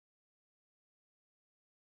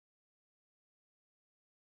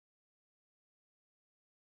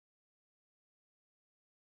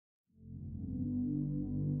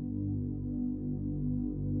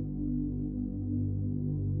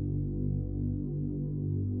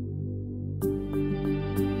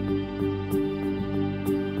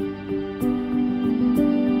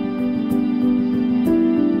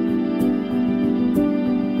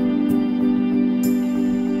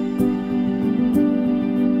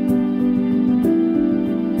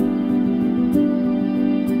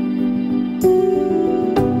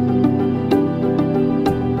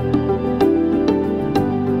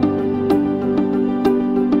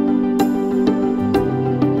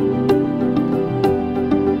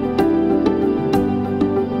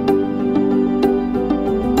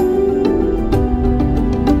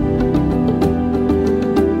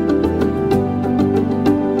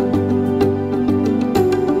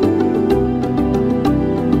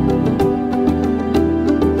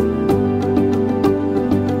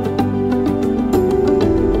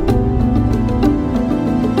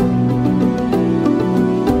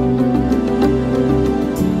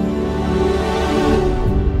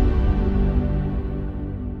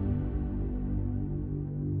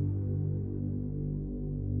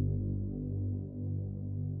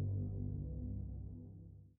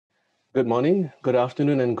Good morning, good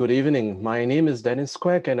afternoon, and good evening. My name is Dennis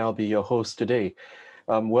Quack, and I'll be your host today.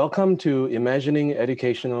 Welcome to Imagining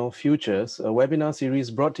Educational Futures, a webinar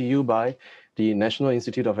series brought to you by the National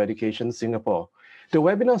Institute of Education, Singapore. The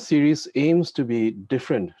webinar series aims to be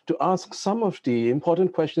different, to ask some of the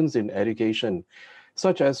important questions in education,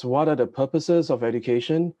 such as what are the purposes of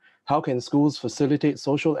education? How can schools facilitate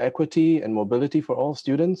social equity and mobility for all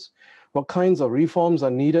students? What kinds of reforms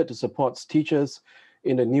are needed to support teachers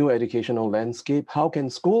in the new educational landscape? How can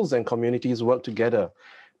schools and communities work together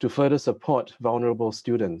to further support vulnerable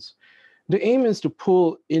students? The aim is to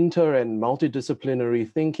pull inter and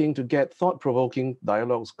multidisciplinary thinking to get thought-provoking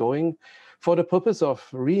dialogues going for the purpose of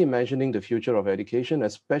reimagining the future of education,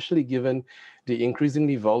 especially given the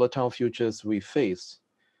increasingly volatile futures we face.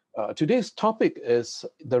 Today's topic is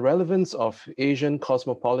the relevance of Asian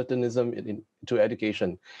cosmopolitanism to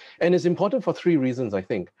education. And it's important for three reasons, I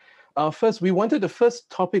think. First, we wanted the first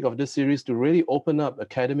topic of this series to really open up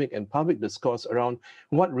academic and public discourse around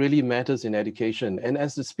what really matters in education. And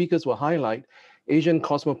as the speakers will highlight, Asian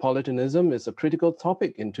cosmopolitanism is a critical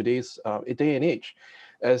topic in today's day and age,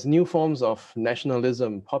 as new forms of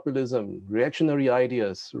nationalism, populism, reactionary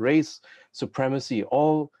ideas, race, supremacy,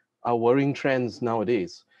 all are worrying trends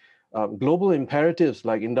nowadays. Global imperatives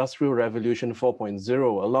like Industrial Revolution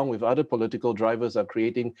 4.0, along with other political drivers, are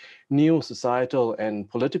creating new societal and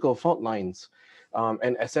political fault lines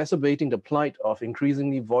and exacerbating the plight of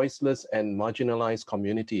increasingly voiceless and marginalized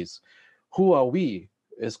communities. Who are we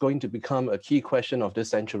is going to become a key question of this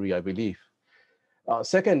century, I believe.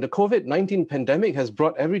 Second, the COVID-19 pandemic has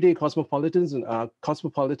brought everyday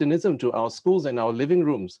cosmopolitanism to our schools and our living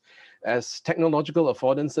rooms, as technological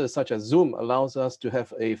affordances such as Zoom allows us to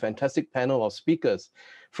have a fantastic panel of speakers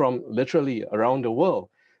from literally around the world,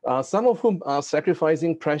 some of whom are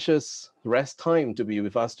sacrificing precious rest time to be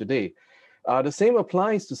with us today. The same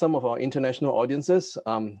applies to some of our international audiences.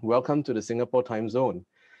 Welcome to the Singapore time zone.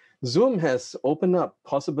 Zoom has opened up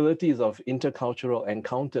possibilities of intercultural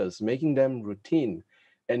encounters, making them routine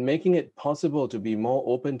and making it possible to be more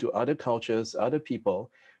open to other cultures, other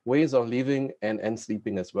people, ways of living and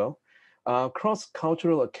sleeping as well.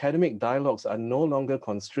 Cross-cultural academic dialogues are no longer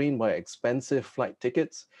constrained by expensive flight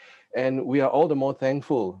tickets, and we are all the more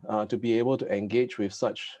thankful to be able to engage with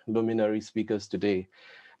such luminary speakers today.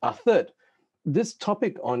 Third, this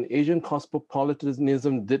topic on Asian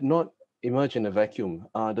cosmopolitanism did not emerge in a vacuum.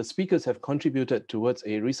 The speakers have contributed towards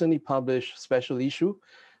a recently published special issue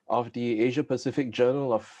of the Asia Pacific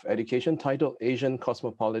Journal of Education titled Asian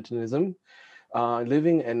Cosmopolitanism,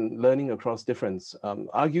 Living and Learning Across Difference,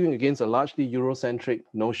 arguing against a largely Eurocentric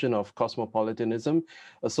notion of cosmopolitanism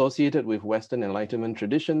associated with Western Enlightenment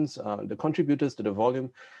traditions. The contributors to the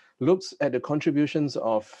volume looks at the contributions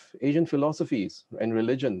of Asian philosophies and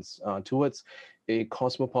religions towards a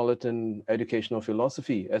cosmopolitan educational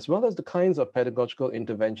philosophy, as well as the kinds of pedagogical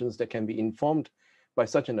interventions that can be informed by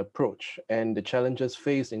such an approach and the challenges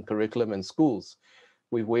faced in curriculum and schools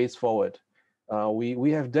with ways forward.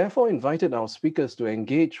 We have therefore invited our speakers to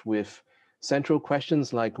engage with central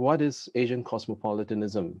questions like what is Asian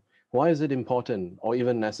cosmopolitanism? Why is it important or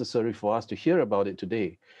even necessary for us to hear about it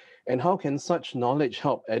today? And how can such knowledge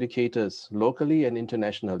help educators locally and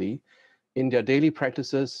internationally in their daily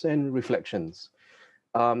practices and reflections?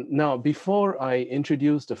 Now, before I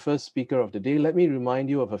introduce the first speaker of the day, let me remind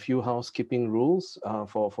you of a few housekeeping rules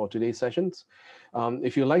for today's sessions.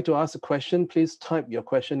 If you'd like to ask a question, please type your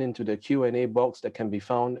question into the Q&A box that can be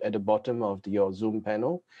found at the bottom of your Zoom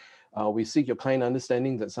panel. We seek your kind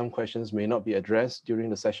understanding that some questions may not be addressed during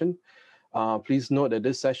the session. Please note that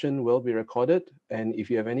this session will be recorded, and if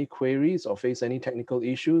you have any queries or face any technical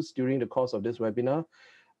issues during the course of this webinar,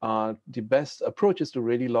 the best approach is to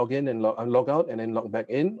really log in and log out and then log back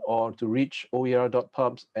in, or to reach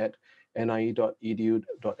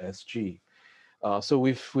oer.pubs@nie.edu.sg. So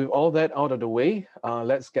with all that out of the way,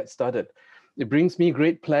 let's get started. It brings me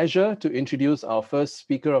great pleasure to introduce our first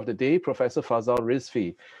speaker of the day, Professor Fazal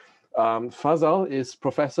Rizvi. Fazal is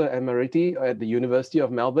Professor Emeriti at the University of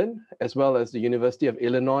Melbourne, as well as the University of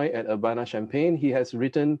Illinois at Urbana-Champaign. He has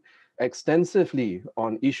written extensively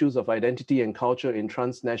on issues of identity and culture in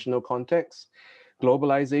transnational contexts,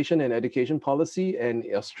 globalization and education policy, and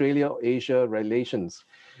Australia-Asia relations.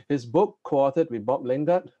 His book, co-authored with Bob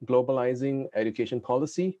Lingard, Globalizing Education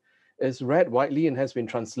Policy, is read widely and has been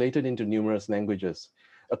translated into numerous languages.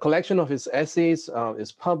 A collection of his essays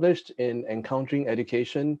is published in Encountering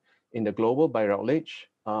Education in the Global by Routledge.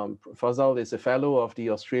 Fazal is a fellow of the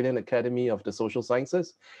Australian Academy of the Social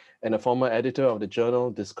Sciences and a former editor of the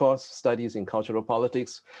journal Discourse Studies in Cultural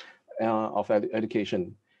Politics of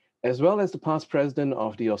Education. as well as the past president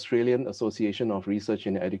of the Australian Association of Research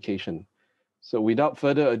in Education. So without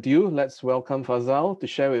further ado, let's welcome Fazal to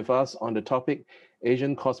share with us on the topic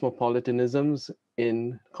Asian cosmopolitanisms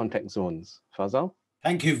in contact zones. Fazal?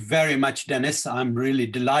 Thank you very much, Dennis. I'm really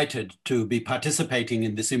delighted to be participating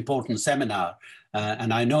in this important seminar.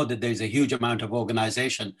 And I know that there's a huge amount of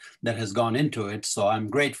organization that has gone into it. So I'm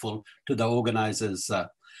grateful to the organizers.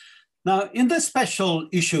 Now, in this special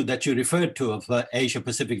issue that you referred to of Asia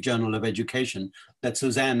Pacific Journal of Education that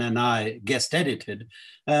Suzanne and I guest edited,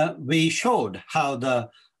 we showed how the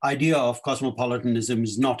idea of cosmopolitanism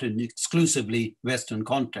is not an exclusively Western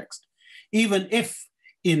context. Even if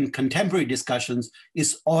in contemporary discussions,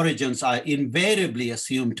 its origins are invariably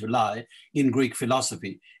assumed to lie in Greek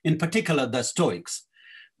philosophy, in particular the Stoics.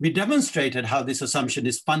 We demonstrated how this assumption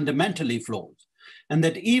is fundamentally flawed, and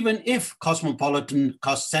that even if cosmopolitan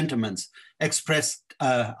sentiments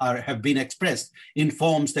have been expressed in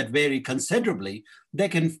forms that vary considerably, they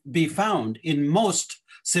can be found in most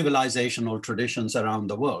civilizational traditions around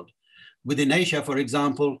the world. Within Asia, for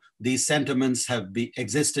example, these sentiments have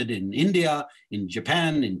existed in India, in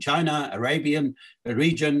Japan, in China, Arabian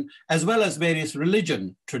region, as well as various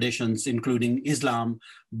religion traditions, including Islam,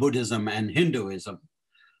 Buddhism, and Hinduism.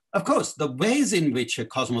 Of course, the ways in which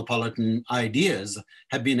cosmopolitan ideas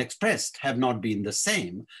have been expressed have not been the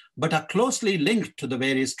same, but are closely linked to the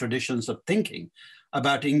various traditions of thinking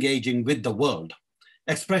about engaging with the world.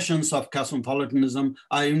 Expressions of cosmopolitanism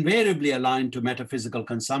are invariably aligned to metaphysical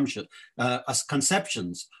conceptions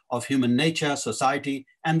of human nature, society,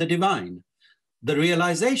 and the divine. The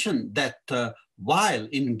realization that while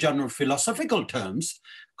in general philosophical terms,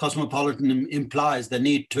 cosmopolitanism implies the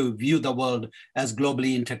need to view the world as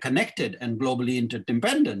globally interconnected and globally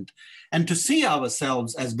interdependent, and to see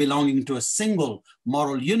ourselves as belonging to a single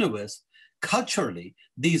moral universe, culturally,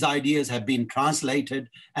 these ideas have been translated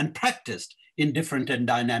and practiced in different and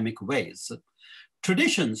dynamic ways.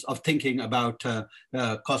 Traditions of thinking about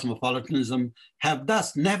cosmopolitanism have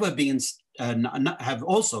thus never been, have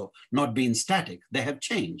also not been static. They have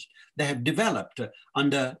changed. They have developed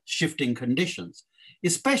under shifting conditions,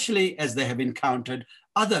 especially as they have encountered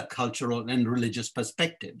other cultural and religious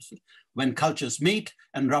perspectives. When cultures meet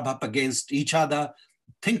and rub up against each other,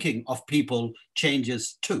 thinking of people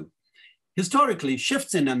changes too. Historically,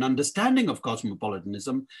 shifts in an understanding of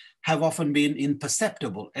cosmopolitanism have often been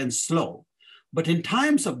imperceptible and slow. But in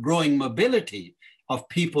times of growing mobility of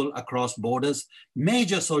people across borders,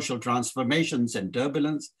 major social transformations and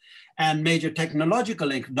turbulence, and major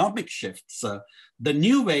technological and economic shifts, the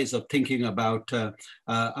new ways of thinking about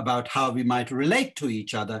how we might relate to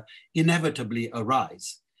each other inevitably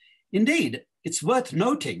arise. Indeed, it's worth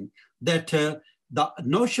noting that the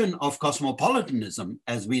notion of cosmopolitanism,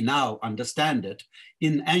 as we now understand it,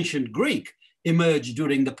 in ancient Greek emerged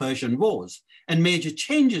during the Persian Wars, and major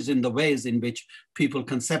changes in the ways in which people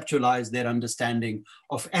conceptualize their understanding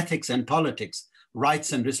of ethics and politics,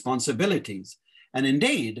 rights and responsibilities. And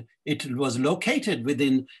indeed, it was located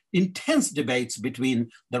within intense debates between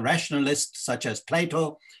the rationalists such as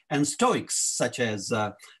Plato and Stoics such as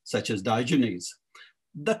Diogenes.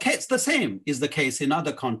 The same is the case in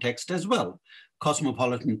other contexts as well.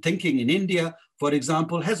 Cosmopolitan thinking in India, for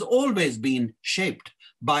example, has always been shaped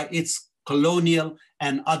by its colonial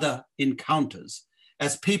and other encounters.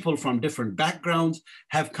 As people from different backgrounds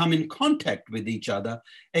have come in contact with each other,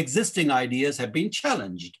 existing ideas have been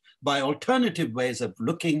challenged by alternative ways of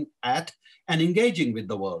looking at and engaging with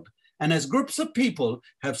the world. And as groups of people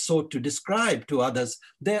have sought to describe to others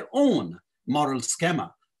their own moral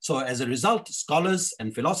schema. So as a result, scholars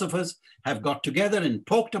and philosophers have got together and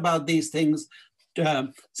talked about these things.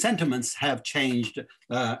 Sentiments have changed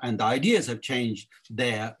and the ideas have changed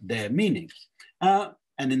their meaning. And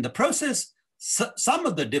in the process, some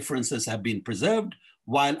of the differences have been preserved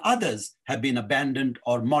while others have been abandoned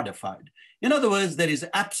or modified. In other words, there is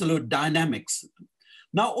absolute dynamics.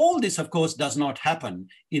 Now, all this, of course, does not happen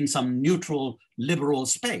in some neutral liberal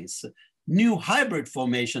space. New hybrid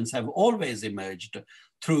formations have always emerged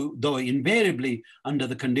though invariably under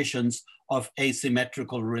the conditions of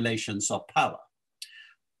asymmetrical relations of power.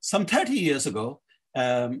 Some 30 years ago,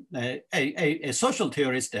 a social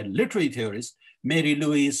theorist and literary theorist, Mary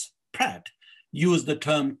Louise Pratt, used the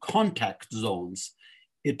term contact zones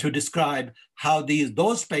to describe how these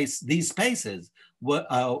spaces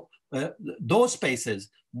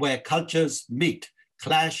where cultures meet,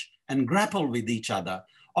 clash, and grapple with each other,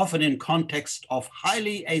 often in context of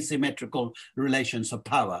highly asymmetrical relations of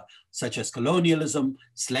power, such as colonialism,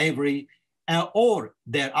 slavery, or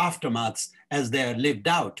their aftermaths as they are lived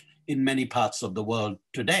out in many parts of the world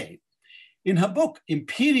today. In her book,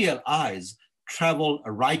 Imperial Eyes, Travel,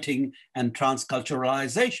 Writing, and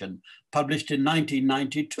Transculturalization, published in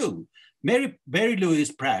 1992. Mary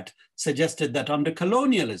Louise Pratt suggested that under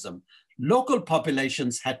colonialism, local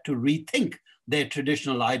populations had to rethink their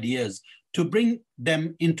traditional ideas to bring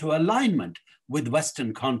them into alignment with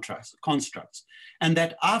Western constructs, and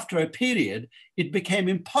that after a period, it became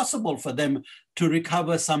impossible for them to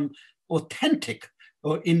recover some authentic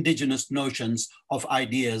or indigenous notions of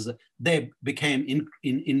ideas. They became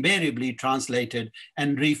invariably translated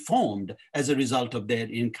and reformed as a result of their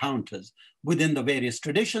encounters. Within the various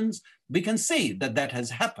traditions, we can see that that has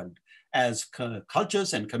happened as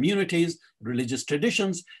cultures and communities, religious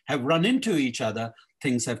traditions have run into each other,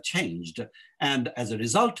 things have changed. And as a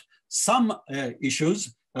result, some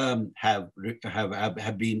issues have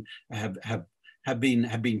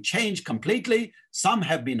been changed completely, some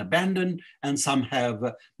have been abandoned, and some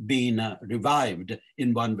have been revived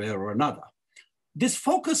in one way or another. This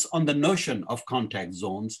focus on the notion of contact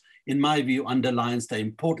zones, in my view, underlines the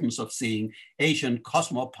importance of seeing Asian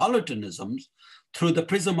cosmopolitanisms through the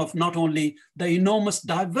prism of not only the enormous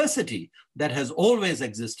diversity that has always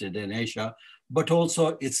existed in Asia, but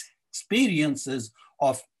also its experiences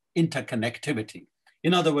of interconnectivity.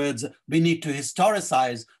 In other words, we need to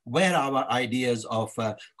historicize where our ideas of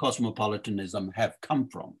cosmopolitanism have come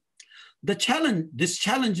from. This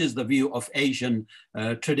challenges the view of Asian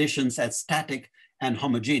traditions as static and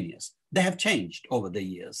homogeneous. They have changed over the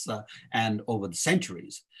years and over the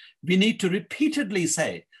centuries. We need to repeatedly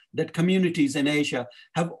say that communities in Asia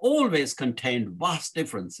have always contained vast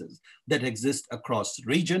differences that exist across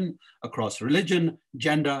region, across religion,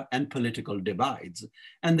 gender, and political divides,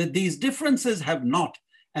 and that these differences have not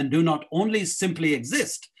and do not only simply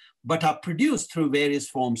exist, but are produced through various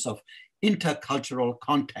forms of intercultural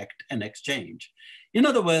contact and exchange. In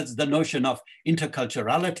other words, the notion of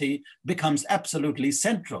interculturality becomes absolutely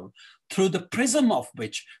central through the prism of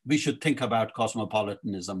which we should think about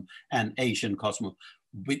cosmopolitanism and Asian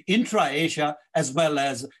with intra-Asia as well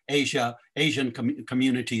as Asian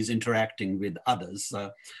communities interacting with others.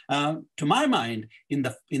 To my mind, in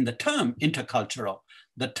the term intercultural,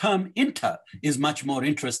 the term inter is much more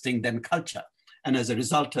interesting than culture. And as a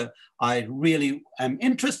result, I really am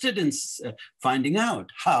interested in finding out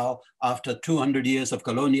how, after 200 years of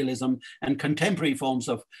colonialism and contemporary forms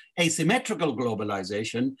of asymmetrical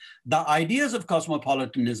globalization, the ideas of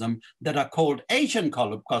cosmopolitanism that are called Asian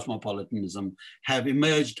cosmopolitanism have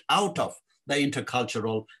emerged out of the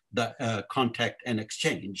intercultural contact and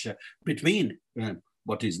exchange between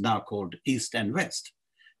what is now called East and West.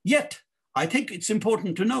 Yet, I think it's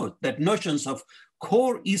important to note that notions of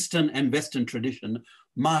core Eastern and Western tradition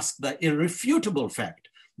mask the irrefutable fact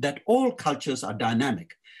that all cultures are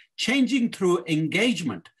dynamic, changing through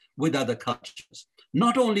engagement with other cultures,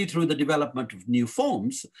 not only through the development of new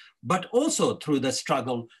forms, but also through the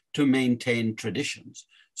struggle to maintain traditions.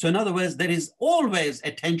 So in other words, there is always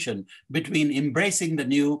a tension between embracing the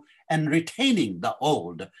new and retaining the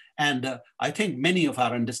old. And I think many of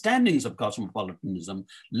our understandings of cosmopolitanism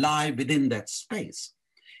lie within that space.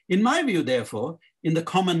 In my view, therefore, in the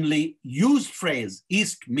commonly used phrase,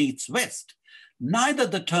 East meets West, neither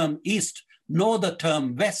the term East nor the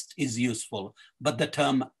term West is useful, but the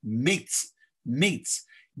term meets,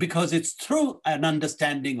 because it's through an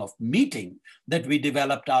understanding of meeting that we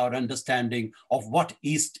developed our understanding of what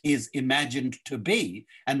East is imagined to be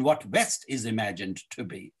and what West is imagined to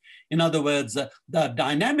be. In other words, the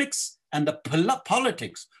dynamics and the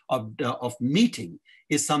politics of meeting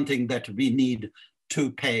is something that we need to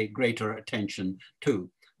pay greater attention to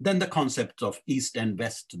than the concepts of East and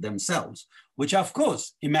West themselves, which are, of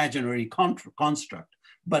course, imaginary construct,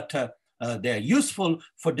 but they're useful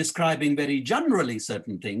for describing very generally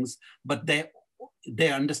certain things, but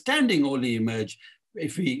their understanding only emerge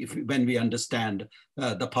when we understand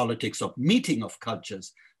the politics of meeting of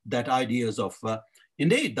cultures, that ideas of,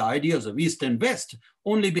 indeed, the ideas of East and West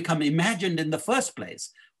only become imagined in the first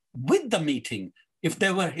place with the meeting. If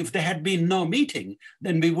there had been no meeting,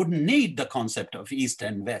 then we wouldn't need the concept of East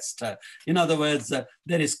and West. In other words,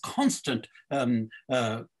 there is constant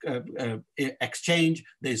exchange,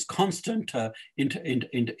 there is constant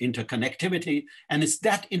interconnectivity, and it's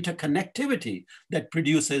that interconnectivity that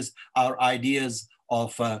produces our ideas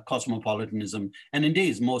of cosmopolitanism, and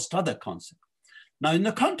indeed most other concepts. Now, in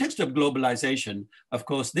the context of globalization, of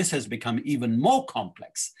course, this has become even more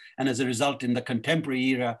complex. And as a result, in the contemporary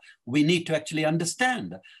era, we need to actually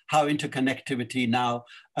understand how interconnectivity now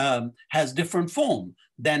has different form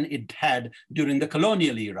than it had during the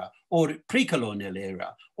colonial era or pre-colonial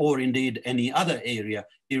era, or indeed any other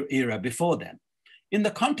era before then. In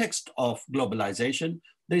the context of globalization,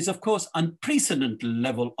 there is, of course, unprecedented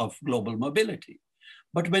level of global mobility.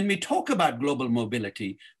 But when we talk about global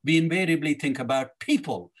mobility, we invariably think about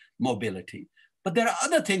people mobility. But there are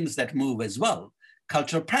other things that move as well.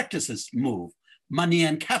 Cultural practices move, money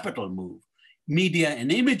and capital move, media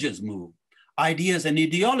and images move, ideas and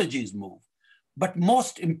ideologies move. But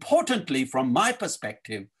most importantly, from my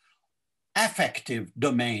perspective, affective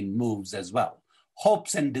domain moves as well.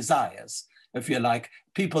 Hopes and desires, if you like,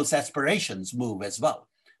 people's aspirations move as well.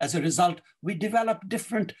 As a result, we develop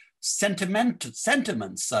different sentiments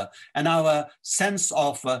and our sense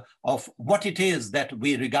of what it is that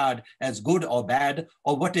we regard as good or bad,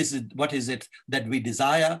 or what is it that we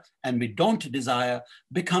desire and we don't desire,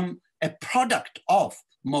 become a product of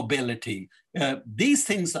mobility. These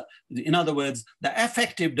things, in other words, the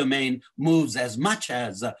affective domain moves as much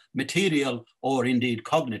as material or indeed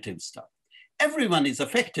cognitive stuff. Everyone is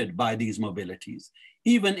affected by these mobilities,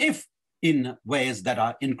 even if in ways that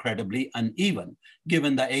are incredibly uneven,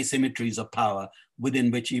 given the asymmetries of power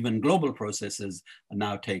within which even global processes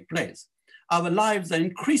now take place. Our lives are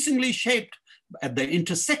increasingly shaped at the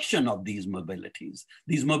intersection of these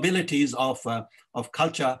mobilities of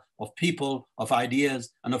culture, of people, of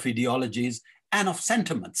ideas, and of ideologies, and of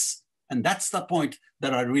sentiments. And that's the point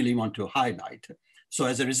that I really want to highlight. So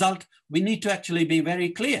as a result, we need to actually be very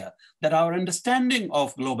clear that our understanding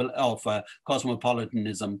of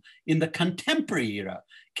cosmopolitanism in the contemporary era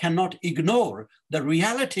cannot ignore the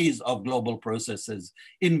realities of global processes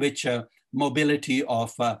in which mobility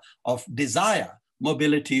of desire,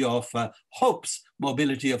 mobility of hopes,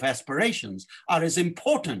 mobility of aspirations are as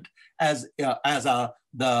important as are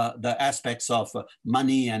the aspects of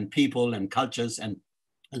money and people and cultures and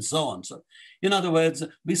so on. So, in other words,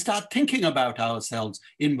 we start thinking about ourselves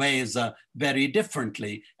in ways very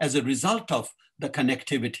differently as a result of the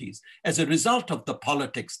connectivities, as a result of the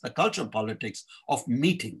politics, the cultural politics of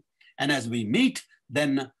meeting. And as we meet,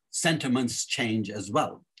 then sentiments change as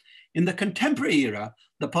well. In the contemporary era,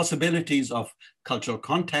 the possibilities of cultural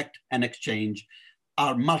contact and exchange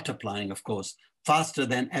are multiplying, of course, faster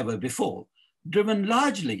than ever before, driven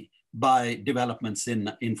largely by developments in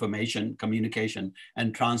information, communication,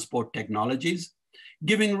 and transport technologies,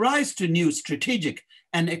 giving rise to new strategic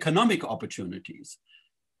and economic opportunities.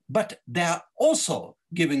 But they're also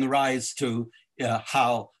giving rise to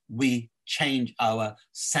how we change our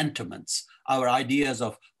sentiments, our ideas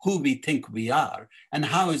of who we think we are, and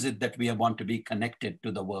how is it that we want to be connected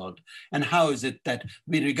to the world, and how is it that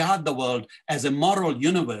we regard the world as a moral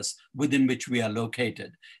universe within which we are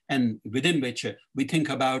located, and within which we think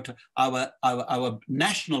about our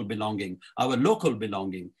national belonging, our local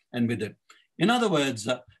belonging, and with it. In other words,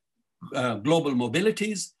 global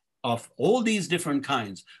mobilities of all these different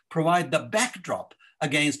kinds provide the backdrop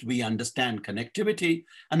against we understand connectivity,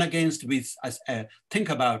 and against we think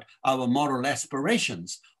about our moral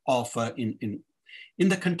aspirations of in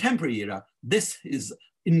the contemporary era. This is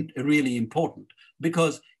really important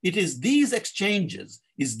because it is these exchanges,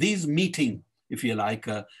 is these meeting, if you like,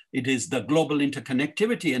 it is the global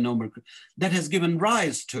interconnectivity and that has given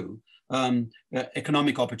rise to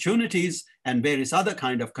economic opportunities and various other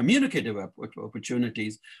kind of communicative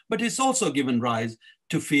opportunities, but it's also given rise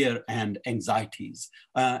to fear and anxieties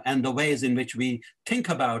and the ways in which we think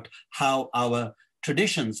about how our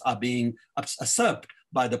traditions are being usurped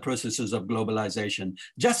by the processes of globalization,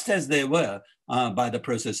 just as they were by the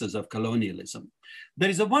processes of colonialism. There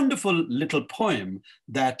is a wonderful little poem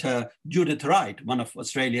that Judith Wright, one of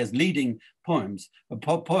Australia's leading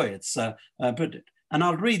poets, put it. And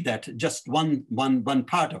I'll read that, just one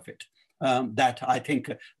part of it that I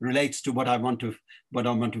think relates to what I want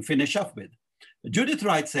to finish up with. Judith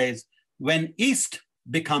Wright says, when East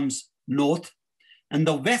becomes North and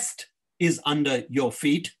the West is under your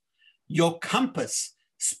feet, your compass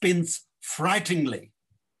spins frighteningly.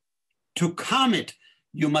 To calm it,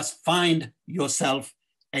 you must find yourself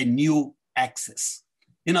a new axis.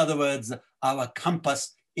 In other words, our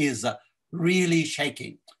compass is really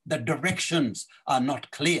shaking. The directions are not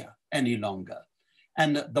clear any longer.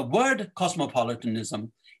 And the word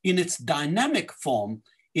cosmopolitanism, in its dynamic form,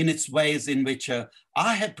 in its ways in which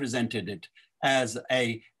I have presented it as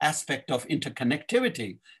an aspect of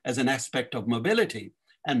interconnectivity, as an aspect of mobility,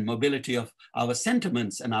 and mobility of our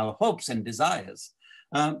sentiments and our hopes and desires,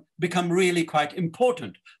 become really quite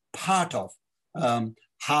important part of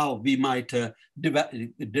how we might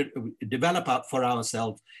develop out for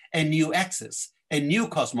ourselves a new axis, a new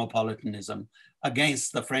cosmopolitanism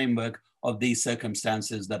against the framework of these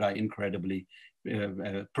circumstances that are incredibly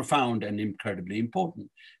profound and incredibly important.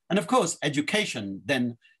 And of course, education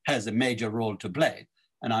then has a major role to play.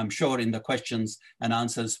 And I'm sure in the questions and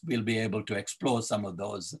answers, we'll be able to explore some of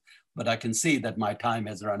those. But I can see that my time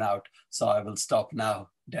has run out, so I will stop now.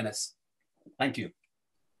 Dennis, thank you.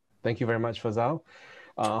 Thank you very much, Fazal,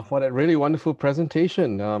 for that really wonderful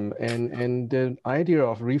presentation, and the idea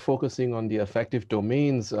of refocusing on the affective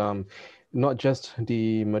domains, not just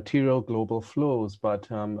the material global flows, but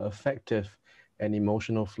affective and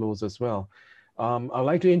emotional flows as well. I'd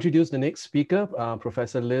like to introduce the next speaker,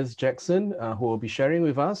 Professor Liz Jackson, who will be sharing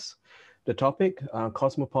with us the topic,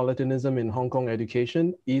 Cosmopolitanism in Hong Kong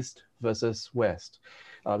Education, East versus West.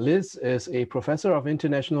 Liz is a professor of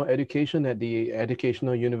international education at the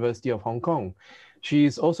Educational University of Hong Kong. She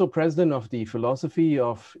is also president of the Philosophy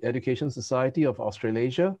of Education Society of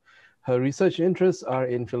Australasia. Her research interests are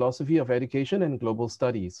in philosophy of education and global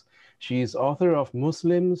studies. She is author of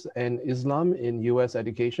Muslims and Islam in US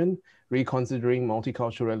Education, Reconsidering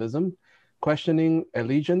Multiculturalism, Questioning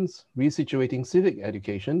Allegiance, Resituating Civic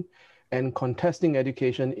Education, and Contesting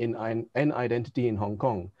Education and Identity in Hong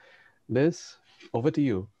Kong. Liz, over to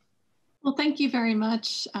you. Well, thank you very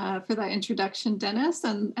much for that introduction, Dennis,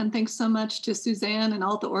 and thanks so much to Suzanne and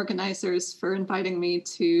all the organizers for inviting me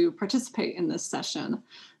to participate in this session.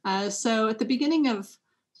 So at the beginning of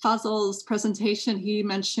Fazal's presentation, he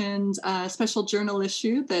mentioned a special journal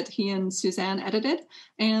issue that he and Suzanne edited,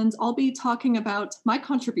 and I'll be talking about my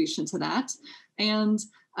contribution to that. And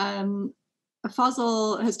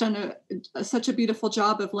Fazal has done such a beautiful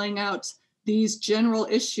job of laying out these general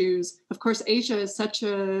issues. Of course, Asia is such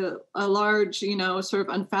a large, sort of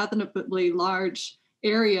unfathomably large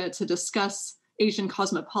area to discuss Asian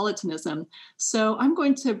cosmopolitanism. So I'm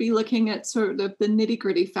going to be looking at sort of the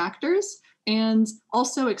nitty-gritty factors and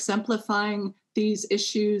also exemplifying these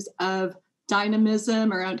issues of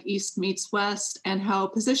dynamism around East meets West and how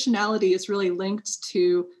positionality is really linked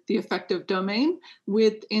to the affective domain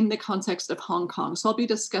within the context of Hong Kong. So I'll be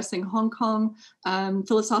discussing Hong Kong,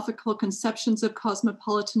 philosophical conceptions of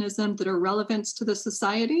cosmopolitanism that are relevant to the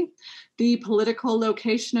society, the political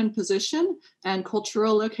location and position, and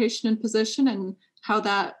cultural location and position, and how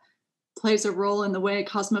that plays a role in the way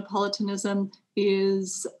cosmopolitanism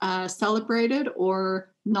is celebrated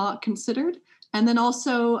or not considered. And then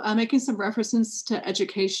also making some references to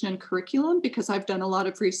education and curriculum, because I've done a lot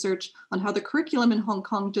of research on how the curriculum in Hong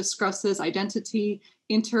Kong discusses identity,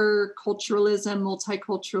 interculturalism,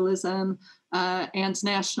 multiculturalism, and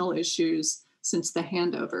national issues since the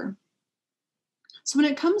handover. So when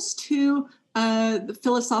it comes to the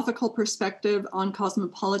philosophical perspective on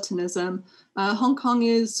cosmopolitanism, Hong Kong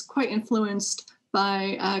is quite influenced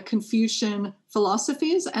by Confucian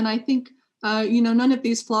philosophies, and I think none of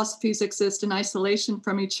these philosophies exist in isolation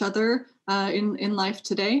from each other in life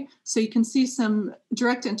today. So you can see some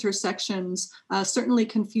direct intersections. Certainly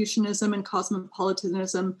Confucianism and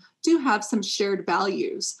cosmopolitanism do have some shared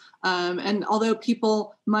values. And although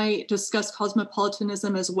people might discuss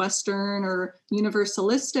cosmopolitanism as Western or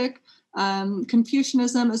universalistic,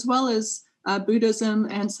 Confucianism, as well as Buddhism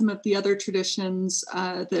and some of the other traditions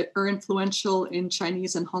that are influential in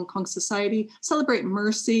Chinese and Hong Kong society, celebrate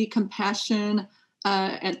mercy, compassion,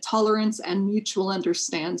 and tolerance and mutual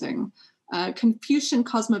understanding. Confucian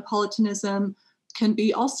cosmopolitanism can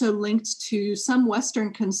be also linked to some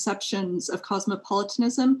Western conceptions of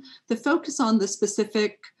cosmopolitanism that focus on the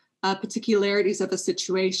specific particularities of a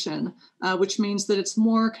situation, which means that it's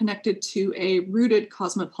more connected to a rooted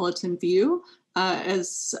cosmopolitan view,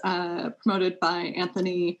 as promoted by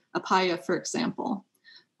Anthony Appiah, for example.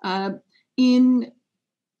 In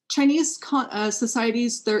Chinese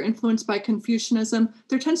societies, they're influenced by Confucianism.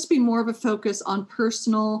 There tends to be more of a focus on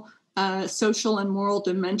personal, social, and moral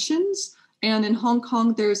dimensions. And in Hong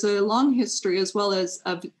Kong, there's a long history as well as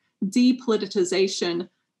of depoliticization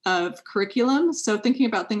of curriculum. So thinking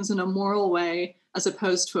about things in a moral way as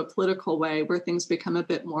opposed to a political way where things become a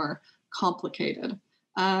bit more complicated.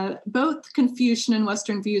 Both Confucian and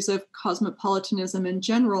Western views of cosmopolitanism in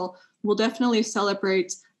general will definitely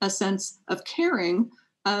celebrate a sense of caring.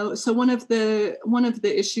 So one of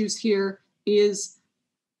the issues here is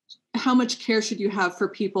how much care should you have for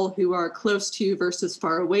people who are close to you versus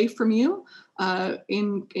far away from you?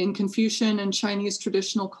 In Confucian and Chinese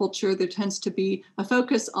traditional culture, there tends to be a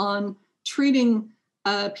focus on treating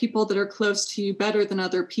people that are close to you better than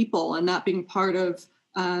other people, and that being part of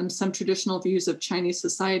some traditional views of Chinese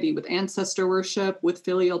society with ancestor worship, with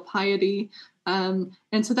filial piety. And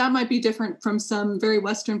so that might be different from some very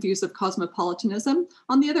Western views of cosmopolitanism.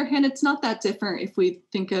 On the other hand, it's not that different if we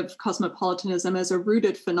think of cosmopolitanism as a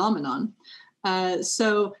rooted phenomenon.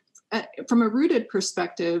 So from a rooted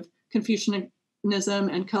perspective, Confucianism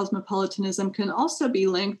and cosmopolitanism can also be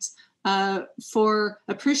linked for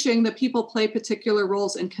appreciating that people play particular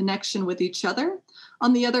roles in connection with each other.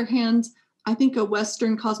 On the other hand, I think a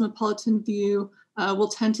Western cosmopolitan view will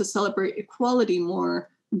tend to celebrate equality more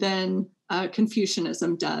than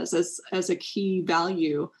Confucianism does as a key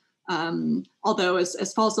value. Although,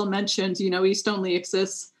 as Fazal mentioned, East only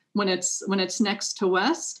exists when it's next to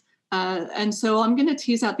West. And so I'm going to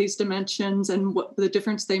tease out these dimensions and what the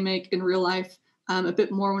difference they make in real life a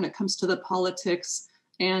bit more when it comes to the politics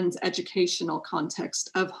and educational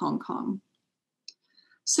context of Hong Kong.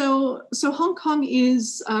 So Hong Kong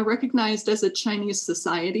is recognized as a Chinese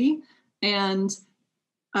society and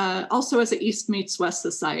also as an East meets West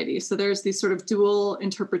society. So there's these sort of dual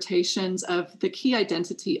interpretations of the key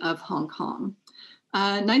identity of Hong Kong.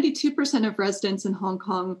 92% of residents in Hong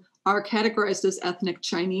Kong are categorized as ethnic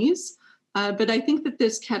Chinese, but I think that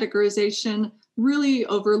this categorization really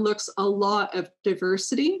overlooks a lot of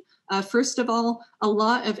diversity. First of all, a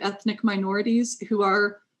lot of ethnic minorities who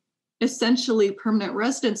are essentially permanent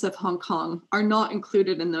residents of Hong Kong are not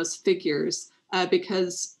included in those figures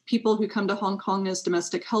because people who come to Hong Kong as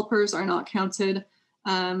domestic helpers are not counted.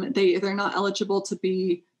 They're not eligible to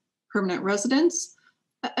be permanent residents.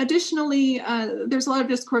 Additionally, there's a lot of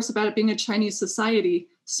discourse about it being a Chinese society.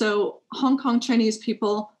 So Hong Kong Chinese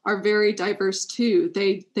people are very diverse too.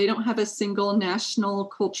 They don't have a single national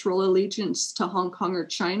cultural allegiance to Hong Kong or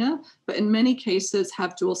China, but in many cases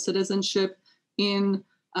have dual citizenship in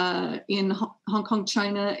Hong Kong,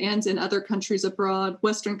 China, and in other countries abroad,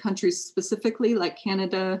 Western countries specifically like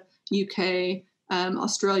Canada, UK,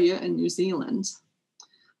 Australia, and New Zealand.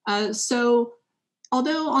 So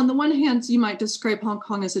although on the one hand, you might describe Hong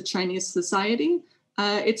Kong as a Chinese society,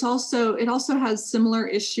 it also has similar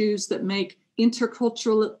issues that make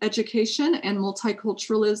intercultural education and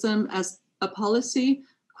multiculturalism as a policy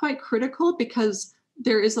quite critical because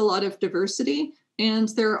there is a lot of diversity and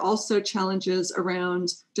there are also challenges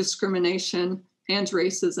around discrimination and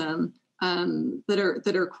racism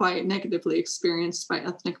that are quite negatively experienced by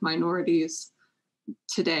ethnic minorities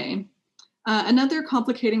today. Another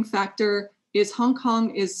complicating factor is Hong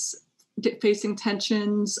Kong is facing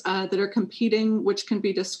tensions that are competing, which can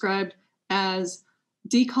be described as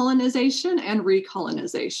decolonization and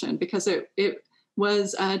recolonization, because it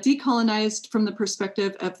was decolonized from the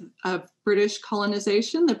perspective of British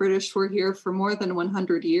colonization. The British were here for more than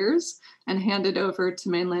 100 years and handed over to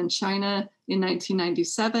mainland China in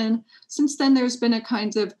 1997. Since then, there's been a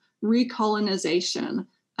kind of recolonization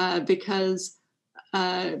because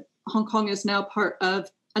Hong Kong is now part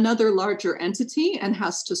of another larger entity and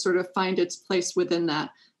has to sort of find its place within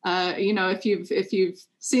that. If you've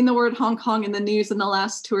seen the word Hong Kong in the news in the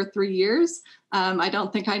last 2 or 3 years, I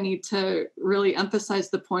don't think I need to really emphasize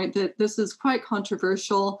the point that this is quite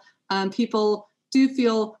controversial. People do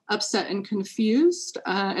feel upset and confused.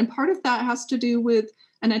 And part of that has to do with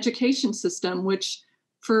an education system, which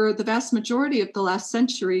for the vast majority of the last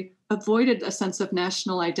century avoided a sense of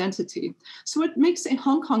national identity. So what makes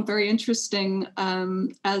Hong Kong very interesting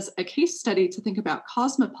as a case study to think about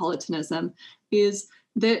cosmopolitanism is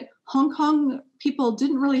that Hong Kong people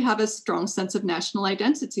didn't really have a strong sense of national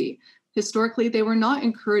identity. Historically, they were not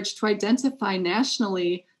encouraged to identify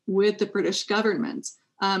nationally with the British government.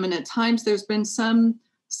 And at times there's been some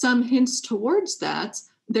hints towards that.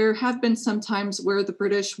 There have been some times where the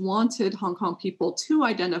British wanted Hong Kong people to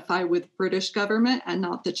identify with British government and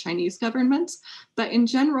not the Chinese government. But in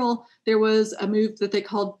general, there was a move that they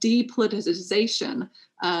called depoliticization.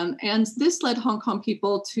 And this led Hong Kong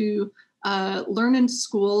people to learn in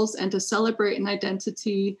schools and to celebrate an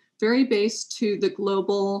identity very based to the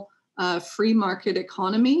global free market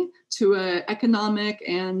economy, to an economic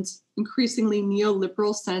and increasingly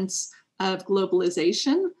neoliberal sense of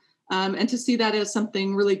globalization. And to see that as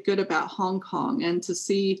something really good about Hong Kong and to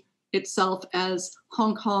see itself as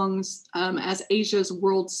Hong Kong's, as Asia's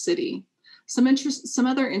world city. Some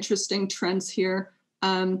other interesting trends here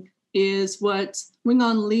is what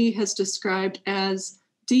Wing-On Lee has described as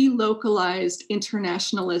delocalized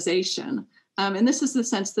internationalization. And this is the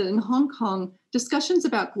sense that in Hong Kong, discussions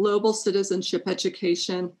about global citizenship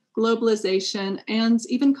education, globalization, and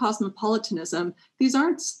even cosmopolitanism, these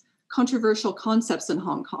aren't controversial concepts in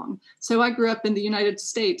Hong Kong. So I grew up in the United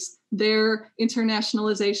States. Their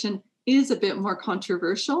internationalization is a bit more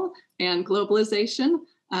controversial, and globalization,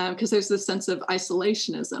 because there's this sense of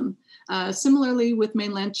isolationism. Similarly, with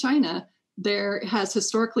mainland China, there has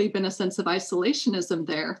historically been a sense of isolationism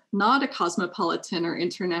there, not a cosmopolitan or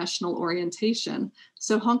international orientation.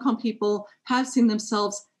 So Hong Kong people have seen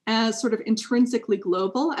themselves as sort of intrinsically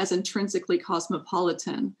global, as intrinsically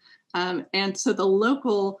cosmopolitan. And so the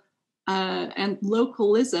local and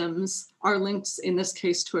localisms are linked, in this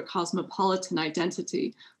case, to a cosmopolitan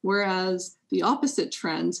identity, whereas the opposite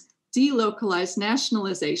trend, delocalized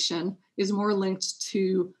nationalization, is more linked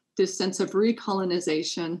to this sense of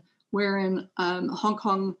recolonization, wherein Hong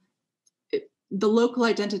Kong, the local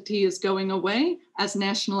identity is going away as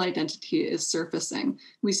national identity is surfacing.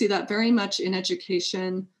 We see that very much in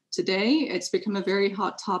education today. It's become a very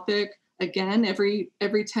hot topic. Again, every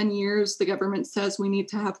 10 years, the government says we need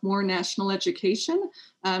to have more national education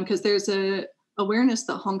because there's a awareness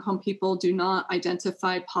that Hong Kong people do not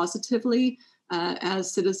identify positively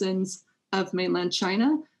as citizens of mainland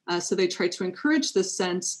China. So they try to encourage this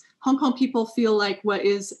sense. Hong Kong people feel like what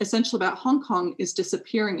is essential about Hong Kong is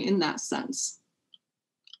disappearing in that sense.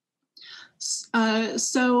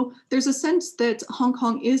 So there's a sense that Hong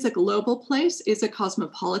Kong is a global place, is a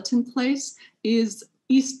cosmopolitan place, is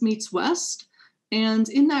East meets West. And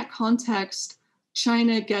in that context,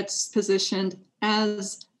 China gets positioned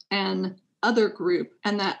as an other group.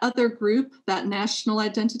 And that other group, that national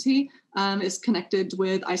identity, is connected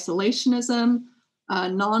with isolationism,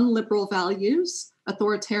 non-liberal values,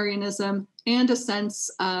 authoritarianism, and a sense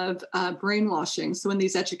of brainwashing. So in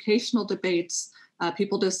these educational debates,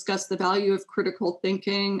 people discuss the value of critical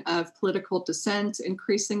thinking, of political dissent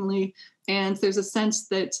increasingly. And there's a sense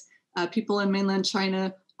that people in mainland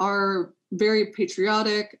China are very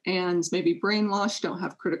patriotic and maybe brainwashed, don't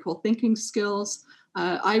have critical thinking skills.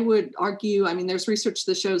 I would argue, I mean, there's research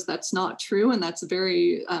that shows that's not true, and that's a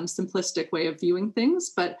very simplistic way of viewing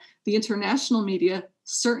things, but the international media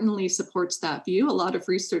certainly supports that view. A lot of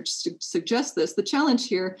research suggests this. The challenge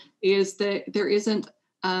here is that there isn't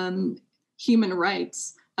human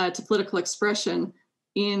rights to political expression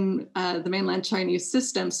in the mainland Chinese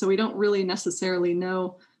system, so we don't really necessarily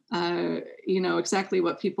know exactly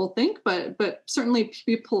what people think, but certainly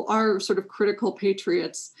people are sort of critical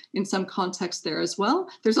patriots in some context there as well.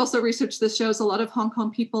 There's also research that shows a lot of Hong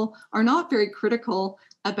Kong people are not very critical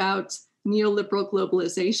about neoliberal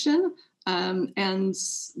globalization and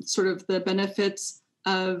sort of the benefits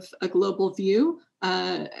of a global view.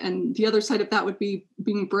 And the other side of that would be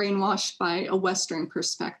being brainwashed by a Western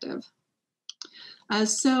perspective.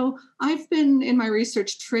 So I've been in my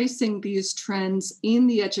research tracing these trends in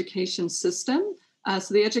the education system.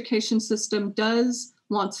 So the education system does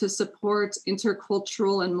want to support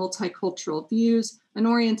intercultural and multicultural views, an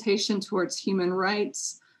orientation towards human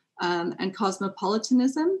rights and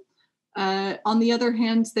cosmopolitanism. On the other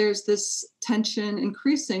hand, there's this tension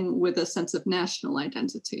increasing with a sense of national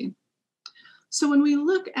identity. So when we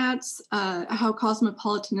look at how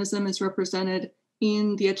cosmopolitanism is represented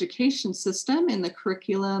in the education system, in the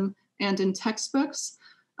curriculum, and in textbooks,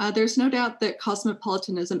 there's no doubt that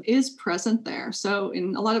cosmopolitanism is present there. So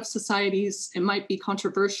in a lot of societies, it might be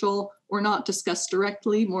controversial or not discussed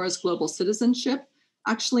directly, more as global citizenship.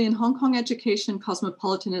 Actually, in Hong Kong education,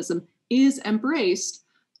 cosmopolitanism is embraced,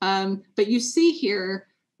 but you see here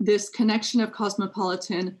this connection of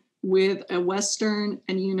cosmopolitan with a Western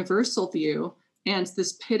and universal view, and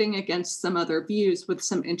this pitting against some other views with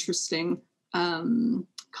some interesting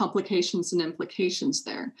complications and implications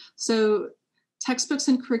there. So textbooks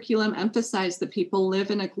and curriculum emphasize that people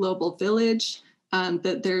live in a global village,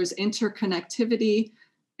 that there's interconnectivity,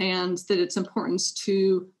 and that it's important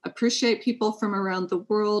to appreciate people from around the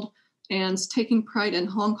world, and taking pride in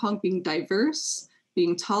Hong Kong being diverse,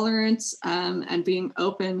 being tolerant, and being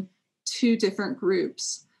open to different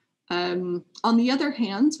groups. On the other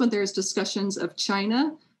hand, when there's discussions of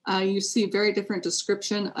China, you see very different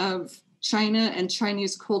description of China and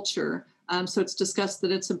Chinese culture. So it's discussed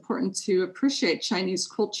that it's important to appreciate Chinese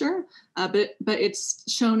culture, but it's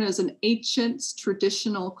shown as an ancient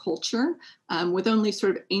traditional culture with only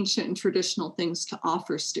sort of ancient and traditional things to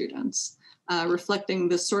offer students, reflecting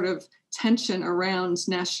this sort of tension around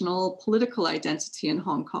national political identity in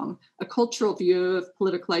Hong Kong. A cultural view of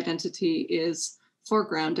political identity is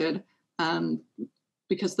foregrounded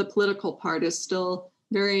because the political part is still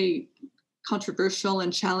very controversial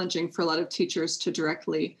and challenging for a lot of teachers to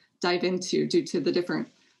directly dive into due to the different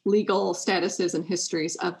legal statuses and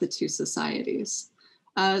histories of the two societies.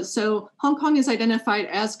 So Hong Kong is identified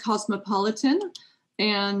as cosmopolitan,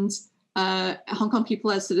 and Hong Kong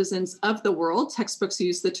people as citizens of the world. Textbooks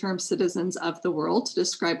use the term citizens of the world to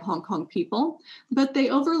describe Hong Kong people, but they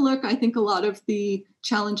overlook, I think, a lot of the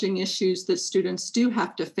challenging issues that students do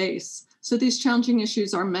have to face. So these challenging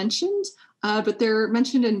issues are mentioned, but they're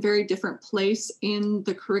mentioned in very different place in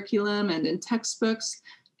the curriculum and in textbooks.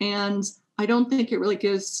 And I don't think it really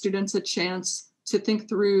gives students a chance to think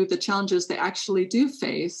through the challenges they actually do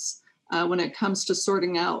face when it comes to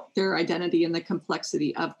sorting out their identity and the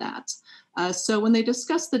complexity of that. So when they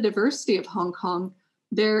discuss the diversity of Hong Kong,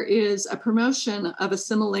 there is a promotion of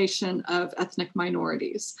assimilation of ethnic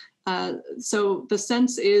minorities. So the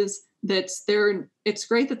sense is that it's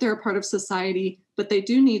great that they're a part of society, but they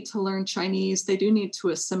do need to learn Chinese, they do need to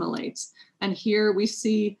assimilate. And here we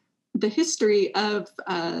see the history of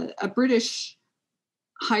a British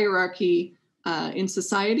hierarchy in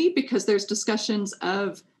society, because there's discussions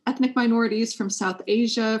of ethnic minorities from South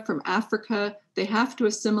Asia, from Africa. They have to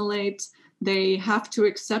assimilate. They have to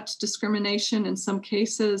accept discrimination in some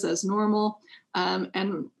cases as normal.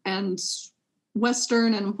 And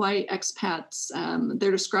Western and white expats,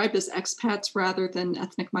 they're described as expats rather than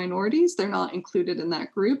ethnic minorities. They're not included in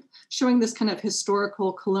that group, showing this kind of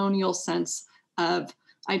historical colonial sense of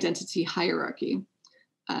identity hierarchy.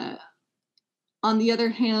 On the other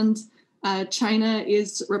hand, China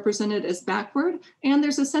is represented as backward, and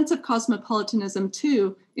there's a sense of cosmopolitanism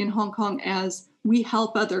too in Hong Kong, as we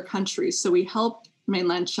help other countries. So we help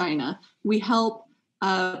mainland China, we help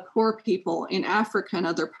poor people in Africa and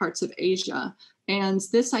other parts of Asia. And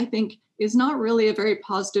this, I think, is not really a very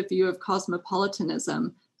positive view of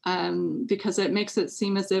cosmopolitanism, because it makes it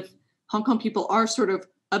seem as if Hong Kong people are sort of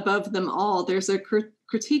above them all. There's a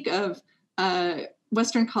critique of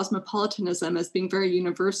Western cosmopolitanism as being very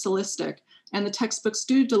universalistic. And the textbooks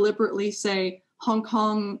do deliberately say Hong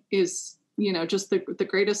Kong is, just the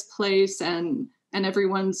greatest place, and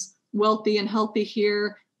everyone's wealthy and healthy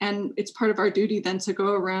here. And it's part of our duty then to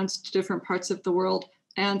go around to different parts of the world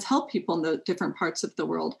and help people in the different parts of the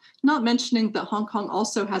world. Not mentioning that Hong Kong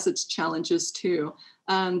also has its challenges too.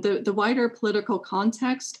 The wider political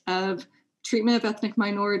context of treatment of ethnic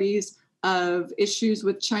minorities, of issues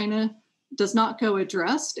with China, does not go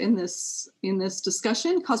addressed in this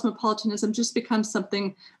discussion. Cosmopolitanism just becomes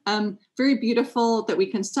something very beautiful that we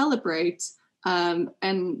can celebrate, and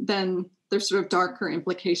then there's sort of darker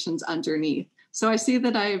implications underneath. So I see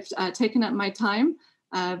that I've taken up my time,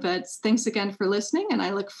 but thanks again for listening, and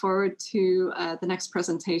I look forward to the next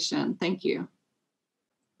presentation. Thank you.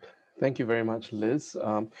 Thank you very much, Liz.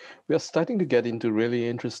 We are starting to get into really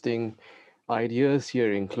interesting ideas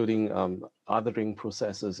here, including othering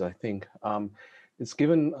processes, I think. It's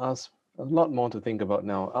given us a lot more to think about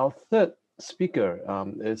now. Our third speaker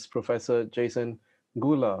is Professor Jason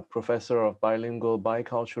Goulah, Professor of Bilingual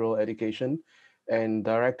Bicultural Education and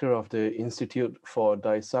Director of the Institute for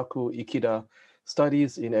Daisaku Ikeda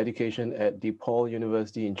Studies in Education at DePaul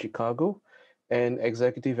University in Chicago, and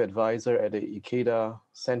Executive Advisor at the Ikeda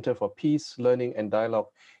Center for Peace, Learning and Dialogue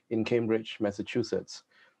in Cambridge, Massachusetts.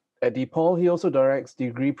 At DePaul, he also directs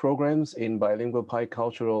degree programs in bilingual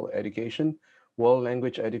bicultural education, world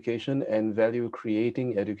language education, and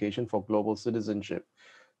value-creating education for global citizenship.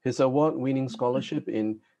 His award-winning scholarship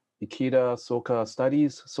in Ikeda Soka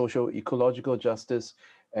Studies, Social Ecological Justice,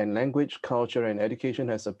 and Language, Culture, and Education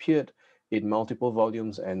has appeared in multiple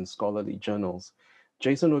volumes and scholarly journals.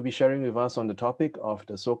 Jason will be sharing with us on the topic of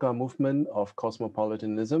the Soka movement of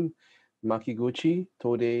cosmopolitanism, Makiguchi,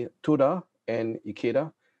 Toda, and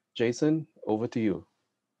Ikeda. Jason, over to you.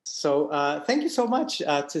 So thank you so much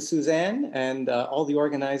to Suzanne and all the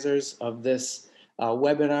organizers of this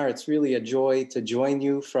webinar. It's really a joy to join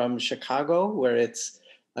you from Chicago, where it's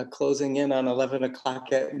closing in on 11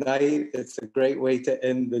 o'clock at night. It's a great way to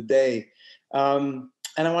end the day. And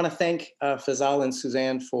I want to thank Fazal and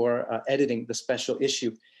Suzanne for editing the special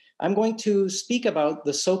issue. I'm going to speak about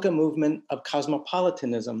the Soka movement of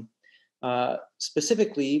cosmopolitanism,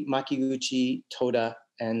 specifically Makiguchi, Toda,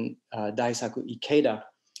 and Daisaku Ikeda.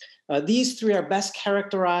 These three are best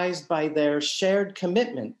characterized by their shared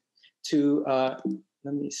commitment to,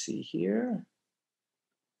 let me see here.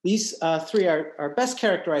 These three are best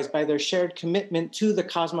characterized by their shared commitment to the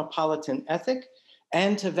cosmopolitan ethic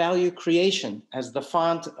and to value creation as the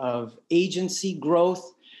font of agency,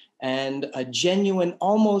 growth, and a genuine,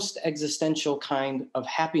 almost existential kind of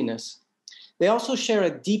happiness. They also share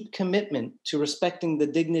a deep commitment to respecting the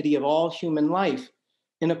dignity of all human life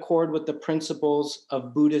in accord with the principles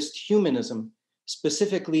of Buddhist humanism,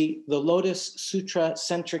 specifically the Lotus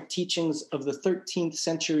Sutra-centric teachings of the 13th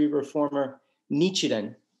century reformer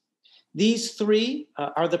Nichiren. These three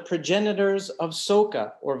are the progenitors of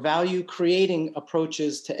Soka, or value-creating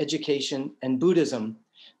approaches to education and Buddhism.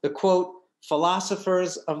 The quote,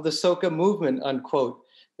 philosophers of the Soka movement, unquote,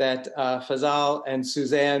 that Fazal and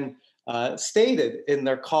Suzanne stated in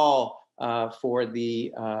their call for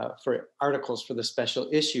articles for the special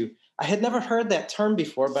issue. I had never heard that term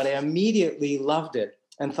before, but I immediately loved it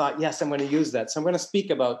and thought, yes, I'm going to use that. So I'm going to speak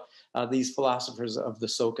about these philosophers of the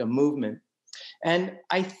Soka movement. And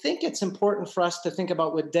I think it's important for us to think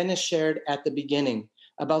about what Dennis shared at the beginning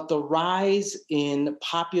about the rise in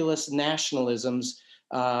populist nationalisms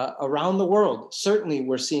around the world. Certainly,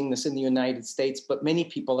 we're seeing this in the United States, but many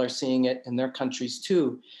people are seeing it in their countries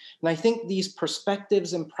too. And I think these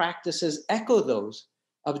perspectives and practices echo those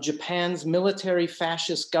of Japan's military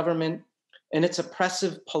fascist government and its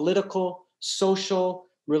oppressive political, social,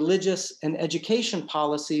 religious, and education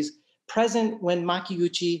policies present when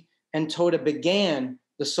Makiguchi and Toda began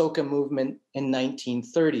the Soka movement in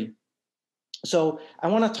 1930. So I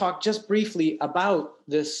want to talk just briefly about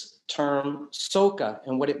this term Soka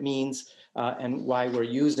and what it means and why we're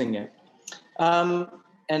using it.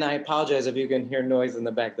 And I apologize if you can hear noise in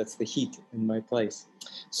the back. That's the heat in my place.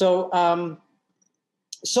 So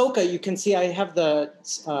Soka, you can see I have the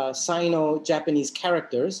Sino-Japanese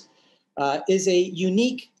characters, is a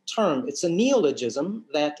unique term. It's a neologism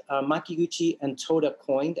that Makiguchi and Toda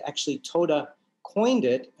coined. Actually, Toda coined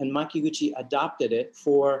it and Makiguchi adopted it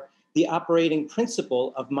for the operating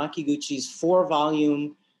principle of Makiguchi's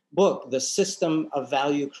 4-volume book, The System of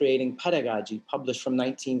Value Creating Pedagogy, published from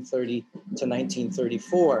 1930 to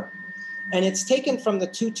 1934. And it's taken from the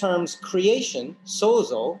two terms creation,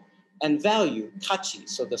 sozo, and value, kachi.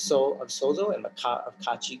 So the so of sozo and the ka of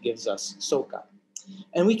kachi gives us soka.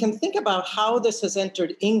 And we can think about how this has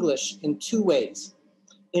entered English in two ways.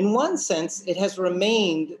 In one sense, it has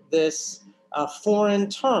remained this foreign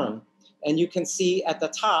term. And you can see at the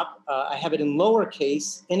top, I have it in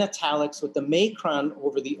lowercase, in italics with the macron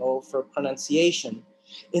over the O for pronunciation.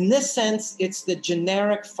 In this sense, it's the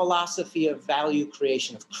generic philosophy of value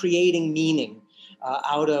creation, of creating meaning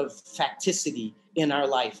out of facticity in our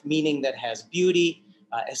life, meaning that has beauty,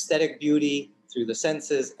 aesthetic beauty through the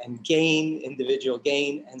senses, and gain, individual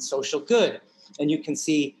gain, and social good. And you can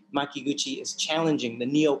see Makiguchi is challenging the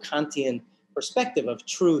neo-Kantian perspective of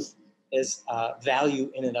truth as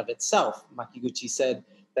value in and of itself. Makiguchi said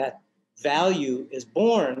that value is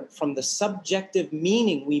born from the subjective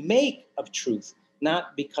meaning we make of truth,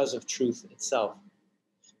 not because of truth itself.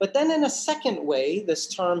 But then in a second way, this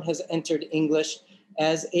term has entered English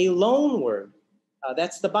as a loan word.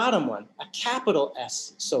 That's the bottom one, a capital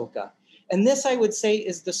S, Soka. And this, I would say,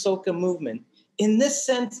 is the Soka movement. In this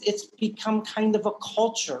sense, it's become kind of a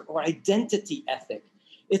culture or identity ethic.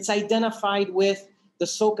 It's identified with the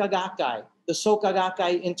Soka Gakkai, the Soka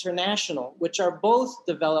Gakkai International, which are both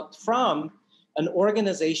developed from an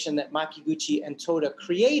organization that Makiguchi and Toda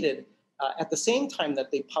created at the same time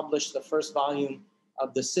that they published the first volume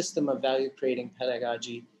of the System of Value Creating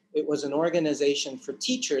Pedagogy. It was an organization for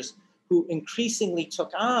teachers who increasingly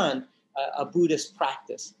took on a Buddhist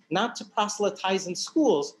practice, not to proselytize in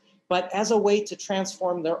schools, but as a way to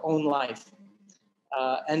transform their own life.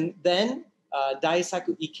 And then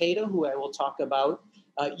Daisaku Ikeda, who I will talk about,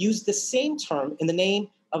 used the same term in the name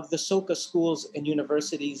of the Soka schools and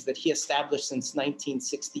universities that he established since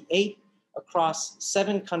 1968 across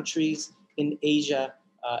 7 countries in Asia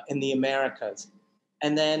and the Americas.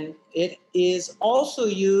 And then it is also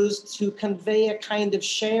used to convey a kind of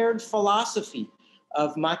shared philosophy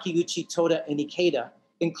of Makiguchi, Toda, and Ikeda,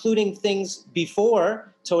 including things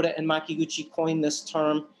before Toda and Makiguchi coined this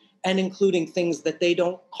term, and including things that they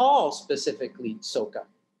don't call specifically Soka.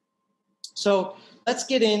 So let's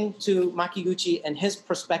get into Makiguchi and his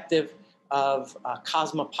perspective of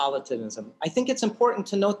cosmopolitanism. I think it's important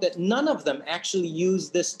to note that none of them actually use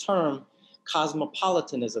this term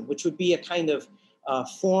cosmopolitanism, which would be a kind of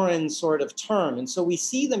foreign sort of term. And so we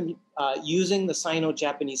see them using the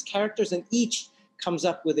Sino-Japanese characters, and each comes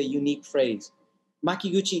up with a unique phrase.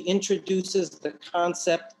 Makiguchi introduces the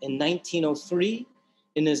concept in 1903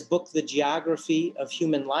 in his book, The Geography of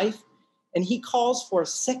Human Life, and he calls for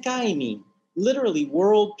sekaimin, literally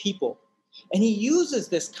world people. And he uses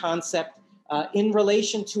this concept in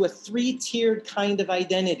relation to a 3-tiered kind of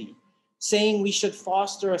identity, saying we should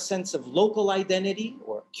foster a sense of local identity,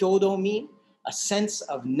 or kyodomin, a sense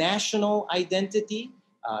of national identity,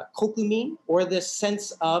 kokumin, or this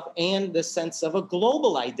sense of a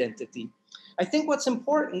global identity. I think what's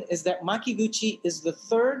important is that Makiguchi is the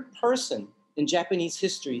 3rd person in Japanese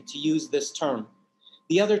history to use this term.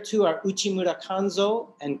 The other 2 are Uchimura Kanzo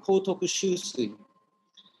and Kotoku Shusui,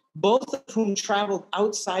 both of whom traveled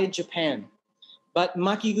outside Japan. But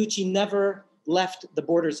Makiguchi never left the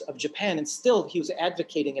borders of Japan, and still he was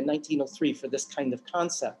advocating in 1903 for this kind of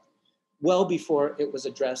concept, well before it was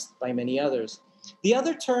addressed by many others. The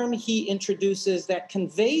other term he introduces that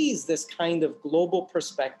conveys this kind of global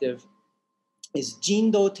perspective is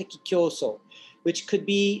Jindo Teki Kyoso, which could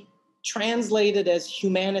be translated as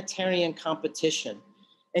humanitarian competition.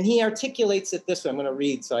 And he articulates it this way. I'm going to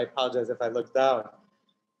read, so I apologize if I look down.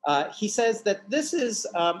 He says that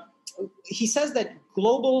he says that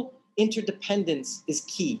global interdependence is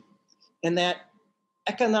key, and that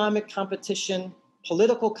economic competition,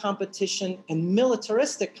 political competition, and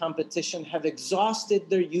militaristic competition have exhausted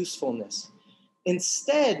their usefulness.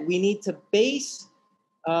 Instead, we need to base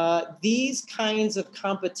these kinds of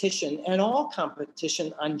competition and all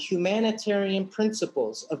competition on humanitarian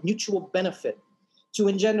principles of mutual benefit to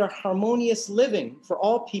engender harmonious living for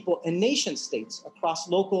all people and nation states across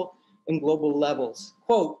local and global levels.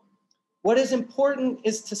 Quote, what is important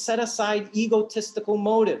is to set aside egotistical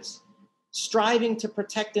motives, striving to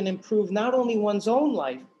protect and improve not only one's own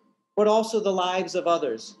life, but also the lives of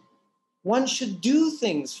others. One should do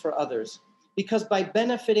things for others because by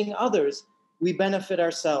benefiting others, we benefit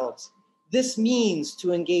ourselves. This means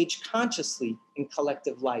to engage consciously in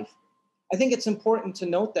collective life. I think it's important to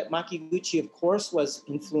note that Makiguchi, of course, was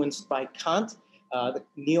influenced by Kant. The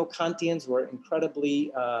neo-Kantians were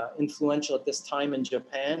incredibly influential at this time in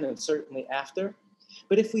Japan and certainly after.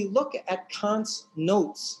 But if we look at Kant's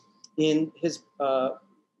notes in his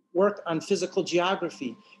work on physical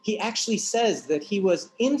geography, he actually says that he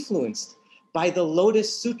was influenced by the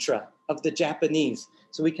Lotus Sutra of the Japanese.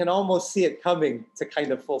 So we can almost see it coming to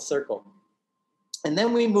kind of full circle. And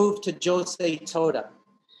then we move to Josei Toda.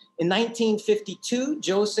 In 1952,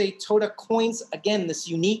 Josei Toda coins, again, this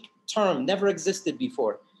unique term, never existed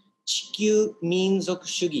before, Chikyu Minzoku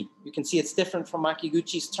Shugi. You can see it's different from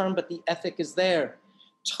Makiguchi's term, but the ethic is there.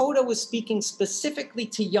 Toda was speaking specifically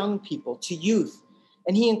to young people, to youth,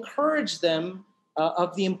 and he encouraged them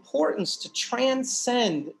of the importance to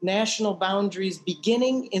transcend national boundaries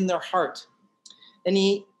beginning in their heart. And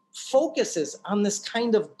he focuses on this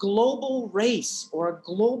kind of global race or a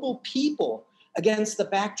global people against the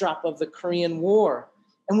backdrop of the Korean War.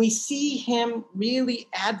 And we see him really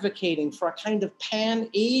advocating for a kind of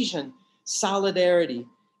pan-Asian solidarity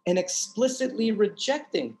and explicitly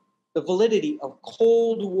rejecting the validity of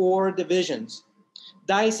Cold War divisions.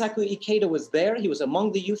 Daisaku Ikeda was there. He was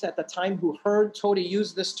among the youth at the time who heard Toda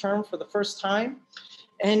use this term for the first time.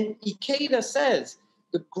 And Ikeda says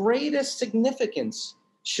the greatest significance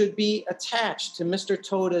should be attached to Mr.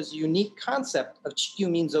 Toda's unique concept of Chikyu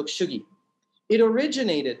Minzoku Shugi. It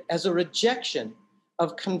originated as a rejection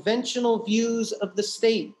of conventional views of the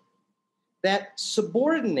state that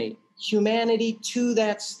subordinate humanity to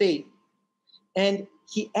that state. And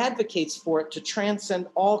he advocates for it to transcend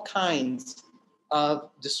all kinds of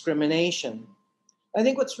discrimination. I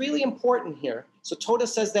think what's really important here, so Toda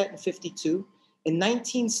says that in 52. In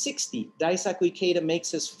 1960, Daisaku Ikeda makes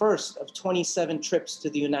his first of 27 trips to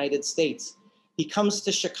the United States. He comes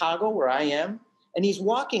to Chicago, where I am, and he's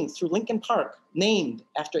walking through Lincoln Park, named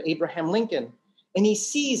after Abraham Lincoln, and he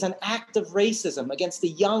sees an act of racism against a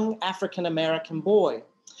young African-American boy.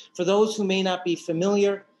 For those who may not be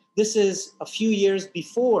familiar, this is a few years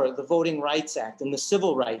before the Voting Rights Act and the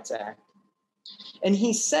Civil Rights Act. And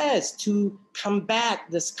he says to combat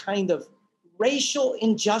this kind of racial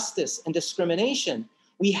injustice and discrimination,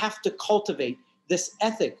 we have to cultivate this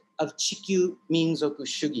ethic of Chikyu Minzoku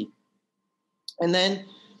Shugi. And then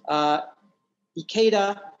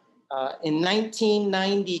Ikeda in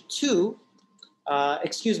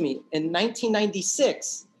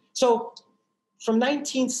 1996. So from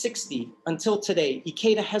 1960 until today,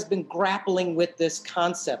 Ikeda has been grappling with this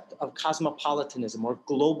concept of cosmopolitanism or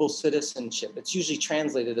global citizenship. It's usually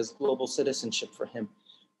translated as global citizenship for him,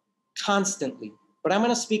 constantly. But I'm going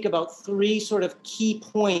to speak about three sort of key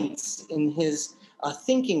points in his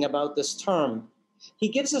thinking about this term. He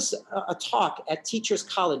gives us a talk at Teachers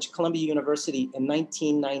College, Columbia University in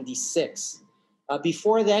 1996.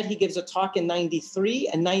 Before that, he gives a talk in 93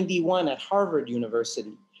 and 91 at Harvard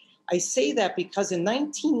University. I say that because in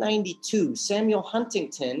 1992, Samuel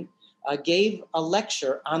Huntington gave a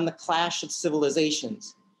lecture on the clash of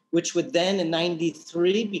civilizations, which would then in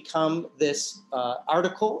 93 become this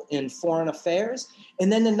article in Foreign Affairs.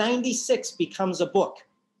 And then in 96 becomes a book.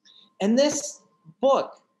 And this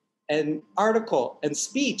book and article and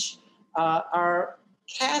speech are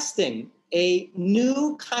casting a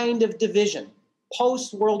new kind of division,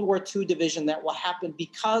 post-World War II division that will happen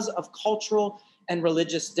because of cultural and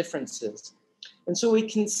religious differences. And so we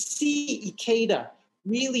can see Ikeda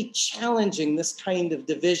really challenging this kind of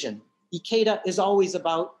division. Ikeda is always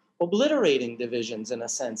about obliterating divisions in a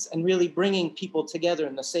sense and really bringing people together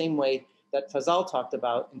in the same way that Fazal talked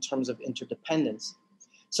about in terms of interdependence.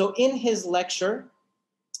 So in his lecture,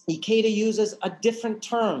 Ikeda uses a different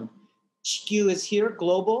term. Chikyu is here,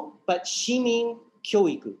 global, but Shimin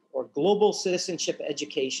Kyoiku, or global citizenship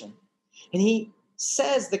education. And he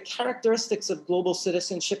says the characteristics of global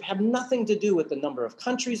citizenship have nothing to do with the number of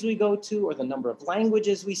countries we go to or the number of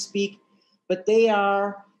languages we speak, but they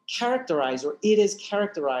are characterized, or it is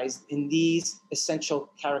characterized in these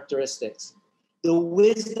essential characteristics. The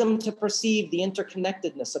wisdom to perceive the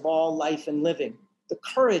interconnectedness of all life and living, the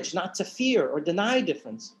courage not to fear or deny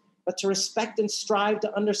difference, but to respect and strive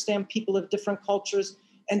to understand people of different cultures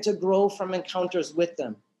and to grow from encounters with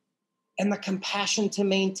them, and the compassion to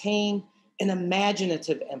maintain an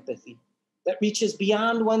imaginative empathy that reaches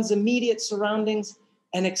beyond one's immediate surroundings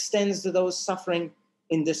and extends to those suffering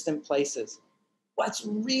in distant places. What's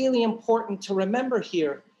really important to remember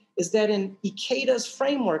here is that in Ikeda's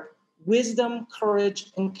framework, wisdom,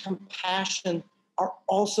 courage, and compassion are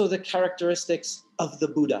also the characteristics of the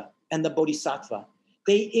Buddha and the Bodhisattva.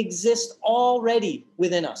 They exist already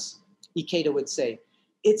within us, Ikeda would say.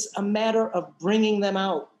 It's a matter of bringing them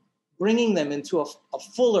out, bringing them into a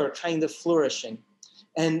fuller kind of flourishing.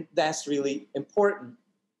 And that's really important.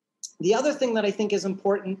 The other thing that I think is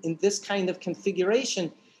important in this kind of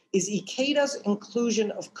configuration is Ikeda's inclusion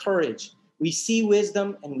of courage. We see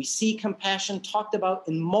wisdom and we see compassion talked about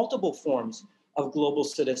in multiple forms of global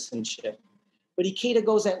citizenship. But Ikeda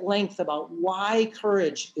goes at length about why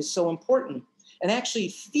courage is so important. And actually,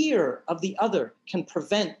 fear of the other can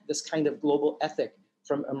prevent this kind of global ethic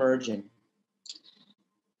from emerging.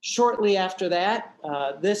 Shortly after that,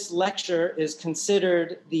 this lecture is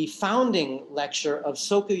considered the founding lecture of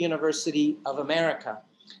Soka University of America,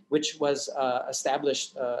 which was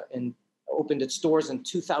established and opened its doors in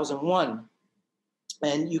 2001.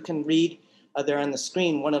 And you can read there on the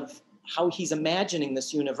screen one of how he's imagining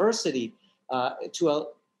this university to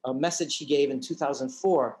a message he gave in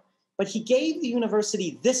 2004. But he gave the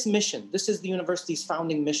university this mission. This is the university's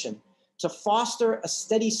founding mission: to foster a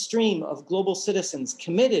steady stream of global citizens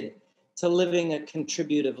committed to living a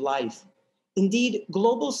contributive life. Indeed,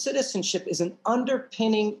 global citizenship is an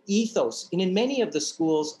underpinning ethos, and in many of the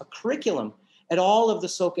schools, a curriculum at all of the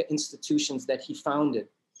Soka institutions that he founded.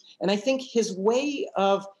 And I think his way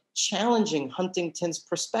of challenging Huntington's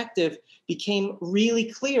perspective became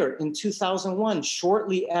really clear in 2001,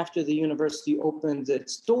 shortly after the university opened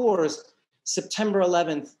its doors. September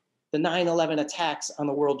 11th, the 9/11 attacks on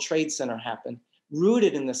the World Trade Center happened,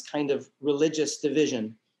 rooted in this kind of religious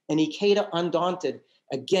division. And Ikeda, undaunted,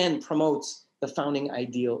 again promotes the founding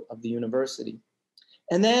ideal of the university.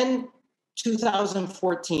 And then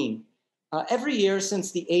 2014, every year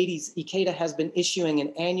since the 80s, Ikeda has been issuing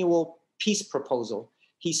an annual peace proposal.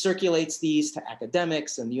 He circulates these to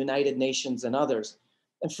academics and the United Nations and others.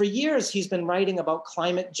 And for years, he's been writing about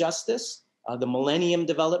climate justice, the Millennium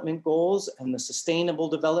Development Goals and the Sustainable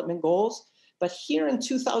Development Goals. But here in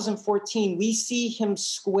 2014, we see him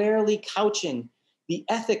squarely couching the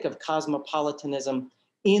ethic of cosmopolitanism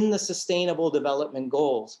in the Sustainable Development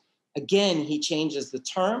Goals. Again, he changes the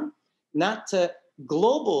term, not to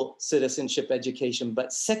global citizenship education, but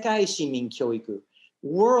Sekai Shimin Kyoiku,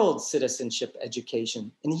 world citizenship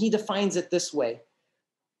education. And he defines it this way: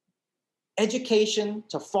 education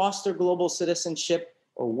to foster global citizenship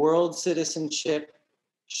or world citizenship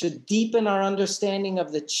should deepen our understanding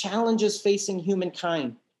of the challenges facing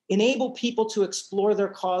humankind, enable people to explore their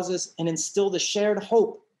causes, and instill the shared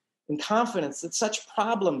hope and confidence that such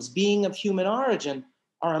problems, being of human origin,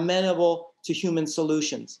 are amenable to human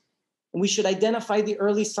solutions. And we should identify the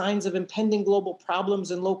early signs of impending global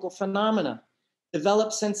problems and local phenomena,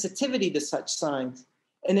 develop sensitivity to such signs,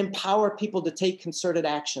 and empower people to take concerted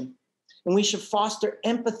action. And we should foster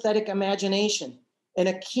empathetic imagination and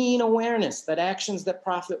a keen awareness that actions that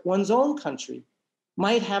profit one's own country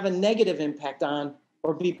might have a negative impact on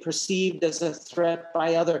or be perceived as a threat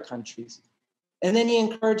by other countries. And then he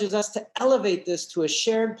encourages us to elevate this to a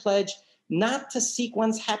shared pledge not to seek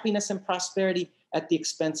one's happiness and prosperity at the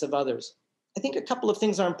expense of others. I think a couple of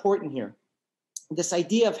things are important here. This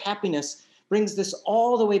idea of happiness brings this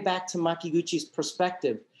all the way back to Makiguchi's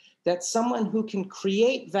perspective, that someone who can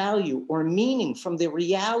create value or meaning from the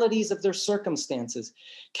realities of their circumstances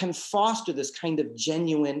can foster this kind of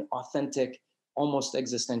genuine, authentic, almost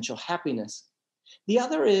existential happiness. The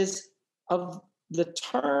other is of the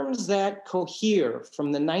terms that cohere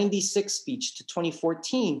from the 96 speech to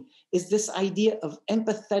 2014 is this idea of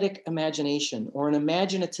empathetic imagination or an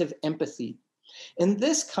imaginative empathy. And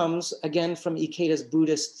this comes again from Ikeda's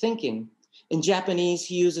Buddhist thinking. In Japanese,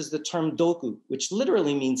 he uses the term doku, which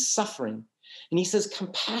literally means suffering. And he says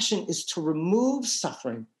compassion is to remove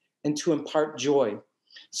suffering and to impart joy.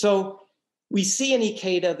 So we see in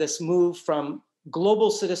Ikeda this move from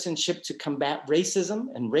global citizenship to combat racism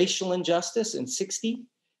and racial injustice in 60,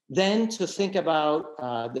 then to think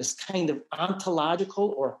about this kind of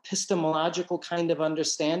ontological or epistemological kind of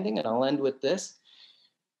understanding, and I'll end with this.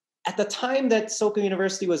 At the time that Soka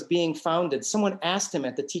University was being founded, someone asked him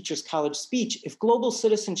at the Teachers College speech if global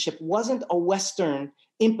citizenship wasn't a Western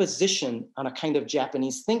imposition on a kind of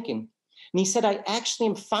Japanese thinking. And he said, I actually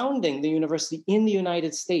am founding the university in the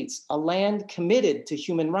United States, a land committed to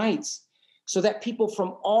human rights, so that people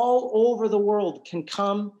from all over the world can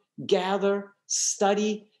come, gather,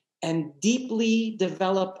 study, and deeply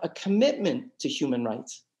develop a commitment to human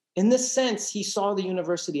rights. In this sense, he saw the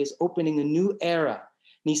university as opening a new era.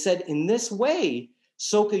 And he said, in this way,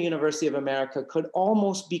 Soka University of America could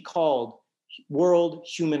almost be called World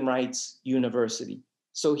Human Rights University.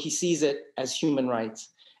 So he sees it as human rights.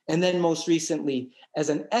 And then most recently, as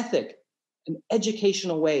an ethic, an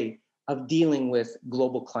educational way of dealing with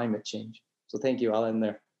global climate change. So thank you, I'll end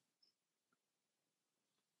there.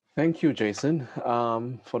 Thank you, Jason,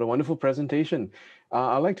 for the wonderful presentation.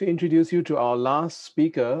 I'd like to introduce you to our last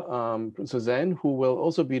speaker, Suzanne, who will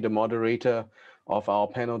also be the moderator of our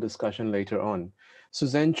panel discussion later on.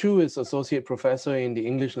 Suzanne Choo is Associate Professor in the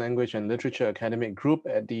English Language and Literature Academic Group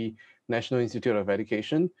at the National Institute of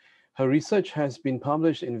Education. Her research has been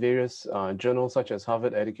published in various journals such as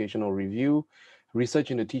Harvard Educational Review,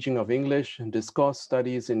 Research in the Teaching of English, and Discourse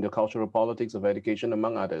Studies in the Cultural Politics of Education,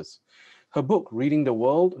 among others. Her book, Reading the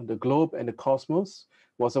World, the Globe, and the Cosmos,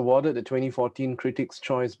 was awarded the 2014 Critics'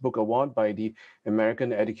 Choice Book Award by the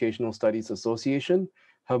American Educational Studies Association.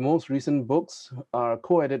 Her most recent books are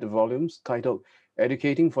co-edited volumes titled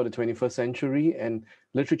Educating for the 21st Century and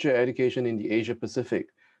Literature Education in the Asia-Pacific,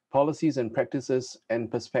 Policies and Practices and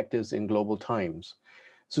Perspectives in Global Times.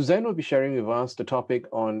 Suzanne will be sharing with us the topic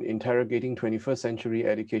on interrogating 21st century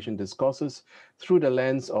education discourses through the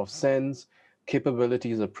lens of sense,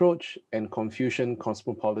 capabilities approach, and Confucian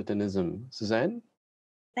cosmopolitanism. Suzanne?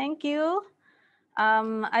 Thank you.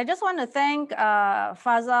 I just want to thank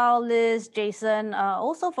Fazal, Liz, Jason,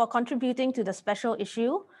 also for contributing to the special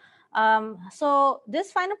issue. So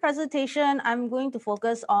this final presentation, I'm going to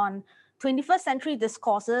focus on 21st century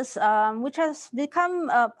discourses, which has become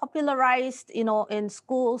popularized, in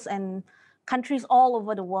schools and countries all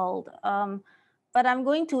over the world. But I'm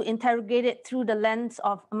going to interrogate it through the lens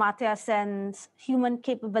of Amartya Sen's human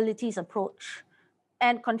capabilities approach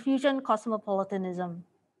and Confucian cosmopolitanism.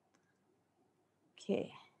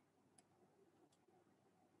 Okay.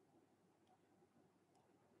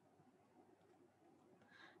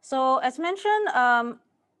 So as mentioned,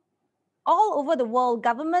 all over the world,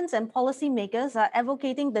 governments and policymakers are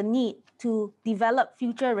advocating the need to develop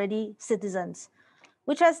future-ready citizens,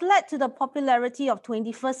 which has led to the popularity of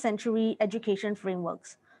 21st century education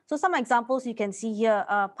frameworks. So some examples you can see here,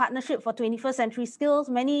 Partnership for 21st Century Skills.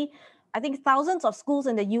 I think thousands of schools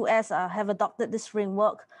in the US have adopted this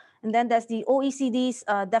framework. And then there's the OECD's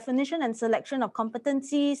definition and selection of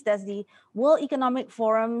competencies. There's the World Economic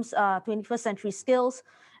Forum's 21st Century Skills.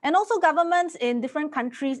 And also governments in different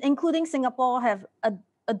countries, including Singapore, have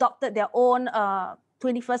adopted their own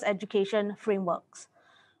 21st education frameworks.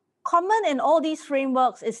 Common in all these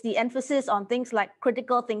frameworks is the emphasis on things like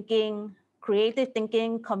critical thinking, creative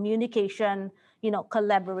thinking, communication,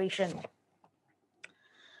 collaboration.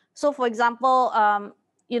 So for example,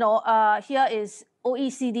 here is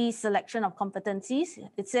OECD's selection of competencies.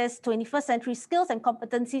 It says 21st century skills and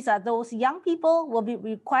competencies are those young people will be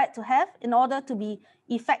required to have in order to be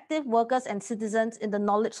effective workers and citizens in the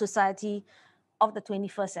knowledge society of the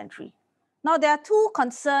 21st century. Now, there are two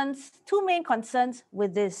main concerns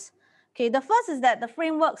with this. Okay, the first is that the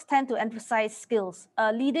frameworks tend to emphasize skills,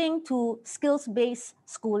 leading to skills-based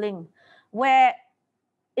schooling, where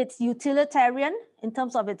it's utilitarian in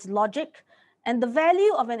terms of its logic, and the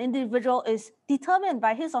value of an individual is determined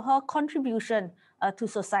by his or her contribution to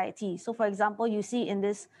society. So for example, you see in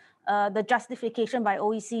this, the justification by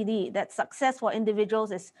OECD that success for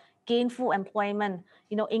individuals is gainful employment,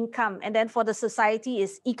 income, and then for the society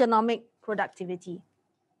is economic productivity.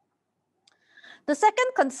 The second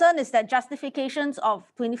concern is that justifications of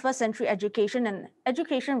 21st century education and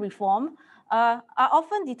education reform are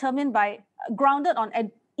often grounded on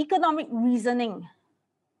economic reasoning,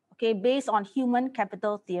 okay, based on human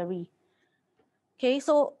capital theory. Okay,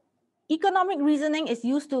 so economic reasoning is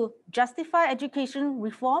used to justify education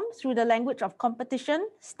reform through the language of competition,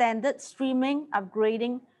 standard streaming,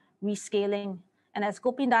 upgrading, rescaling. And as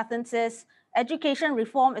Gopinathan says, education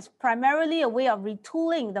reform is primarily a way of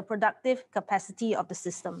retooling the productive capacity of the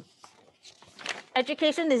system.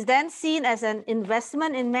 Education is then seen as an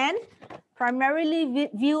investment in man, primarily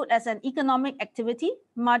viewed as an economic activity,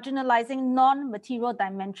 marginalizing non-material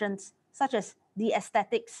dimensions such as the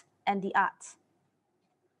aesthetics and the arts.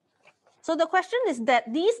 So the question is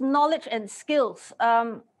that these knowledge and skills,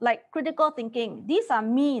 like critical thinking, these are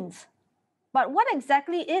means. But what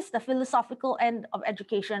exactly is the philosophical end of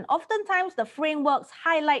education? Oftentimes the frameworks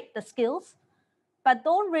highlight the skills, but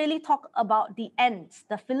don't really talk about the ends,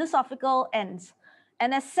 the philosophical ends.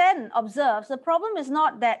 And as Sen observes, the problem is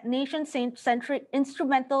not that nation-centric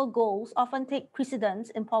instrumental goals often take precedence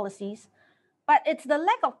in policies, but it's the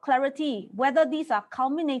lack of clarity whether these are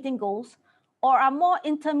culminating goals or are more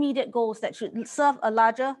intermediate goals that should serve a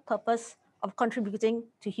larger purpose of contributing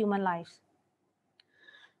to human lives.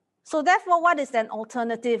 So therefore, what is an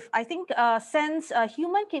alternative? I think Sen's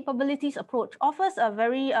human capabilities approach offers a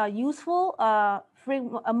very useful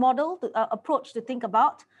approach to think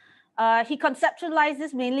about. He conceptualized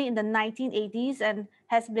this mainly in the 1980s and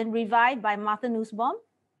has been revived by Martha Nussbaum.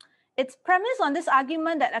 It's premised on this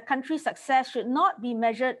argument that a country's success should not be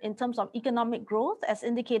measured in terms of economic growth as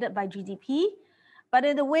indicated by GDP, but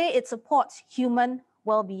in the way it supports human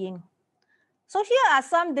well-being. So here are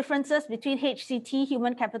some differences between HCT,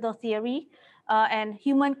 human capital theory, and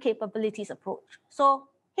human capabilities approach. So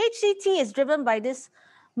HCT is driven by this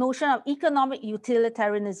notion of economic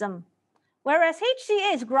utilitarianism, whereas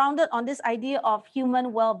HCA is grounded on this idea of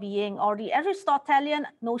human well-being, or the Aristotelian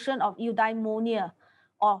notion of eudaimonia,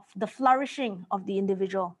 of the flourishing of the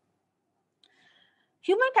individual.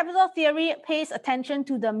 Human capital theory pays attention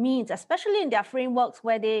to the means, especially in their frameworks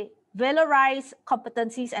where they valorize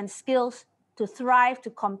competencies and skills to thrive,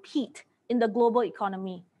 to compete in the global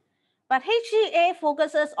economy. But HGA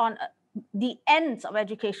focuses on the ends of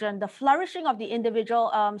education, the flourishing of the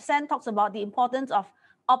individual. Sen talks about the importance of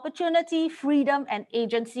opportunity, freedom, and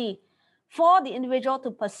agency for the individual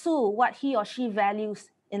to pursue what he or she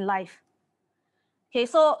values in life. Okay,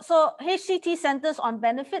 so HCT centers on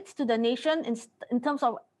benefits to the nation in terms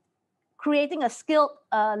of creating a skilled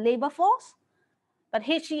labor force, but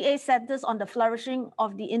HCA centers on the flourishing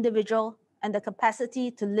of the individual and the capacity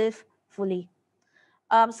to live fully.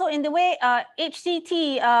 So in the way,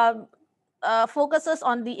 HCT focuses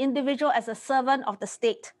on the individual as a servant of the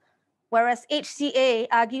state, whereas HCA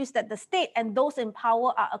argues that the state and those in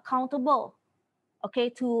power are accountable, okay,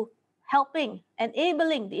 to helping,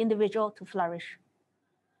 enabling the individual to flourish.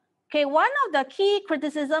 Okay, one of the key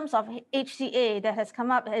criticisms of HCA that has come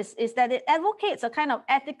up is that it advocates a kind of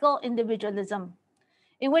ethical individualism,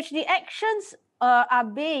 in which the actions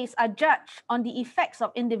are judged on the effects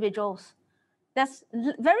of individuals. There's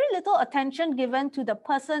very little attention given to the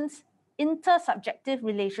person's intersubjective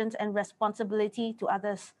relations and responsibility to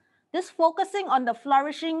others. This focusing on the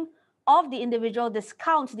flourishing of the individual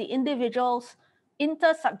discounts the individual's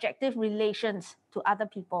intersubjective relations to other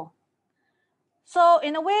people. So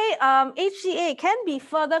in a way, HCA can be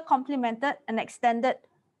further complemented and extended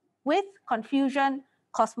with Confucian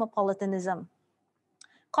cosmopolitanism.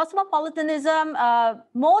 Cosmopolitanism,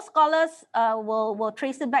 most scholars will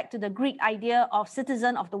trace it back to the Greek idea of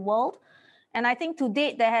citizen of the world. And I think to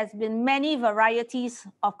date, there has been many varieties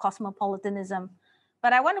of cosmopolitanism.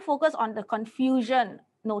 But I want to focus on the Confucian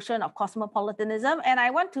notion of cosmopolitanism. And I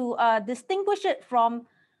want to distinguish it from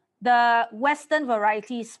the Western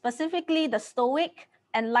varieties, specifically the Stoic,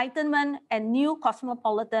 Enlightenment, and New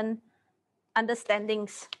Cosmopolitan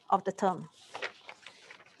understandings of the term.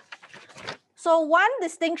 So one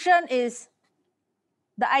distinction is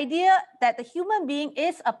the idea that the human being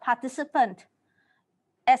is a participant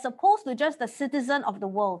as opposed to just the citizen of the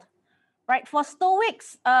world, right? For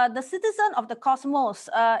Stoics, the citizen of the cosmos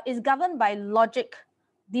is governed by logic,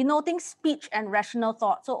 denoting speech and rational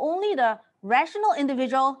thought. So only the rational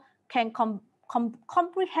individual can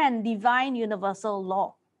comprehend divine universal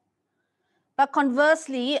law. But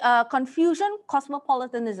conversely, Confucian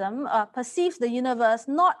cosmopolitanism perceives the universe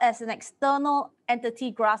not as an external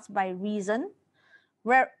entity grasped by reason,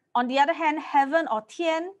 where on the other hand, heaven or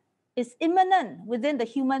Tian is immanent within the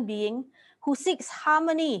human being who seeks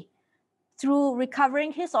harmony through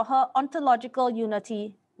recovering his or her ontological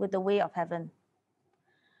unity with the way of heaven.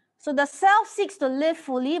 So the self seeks to live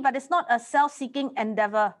fully, but it's not a self-seeking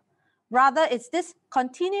endeavor. Rather, it's this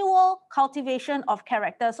continual cultivation of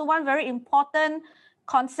character. So one very important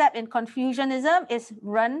concept in Confucianism is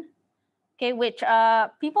ren, okay, which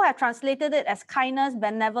people have translated it as kindness,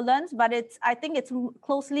 benevolence, but I think it's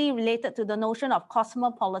closely related to the notion of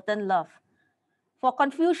cosmopolitan love. For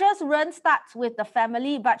Confucius, ren starts with the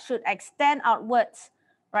family, but should extend outwards,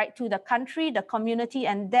 right, to the country, the community,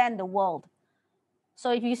 and then the world.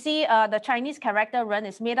 So if you see the Chinese character ren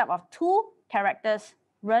is made up of two characters,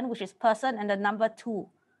 ren, which is person, and the number 2,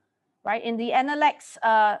 right? In the Analects,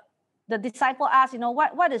 the disciple asks,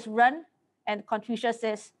 what is ren? And Confucius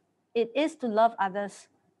says, it is to love others.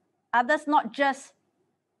 Others not just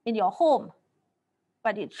in your home,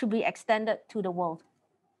 but it should be extended to the world.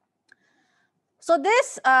 So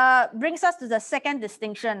this brings us to the second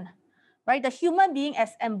distinction, right? The human being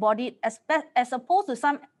as embodied, as opposed to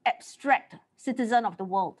some abstract citizen of the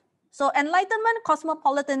world. So Enlightenment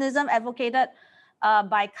cosmopolitanism advocated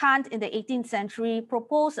by Kant in the 18th century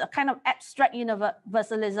proposed a kind of abstract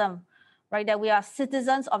universalism, right? That we are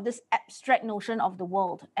citizens of this abstract notion of the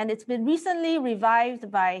world. And it's been recently revived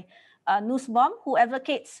by Nussbaum, who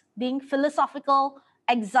advocates being philosophical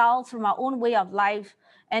exiles from our own way of life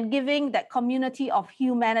and giving that community of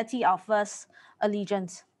humanity our first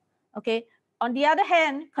allegiance. Okay. On the other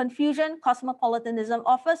hand, Confucian cosmopolitanism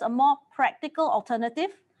offers a more practical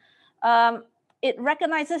alternative. It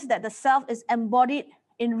recognizes that the self is embodied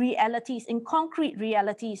in realities, in concrete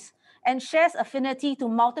realities, and shares affinity to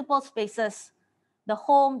multiple spaces, the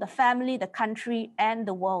home, the family, the country, and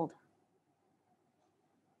the world.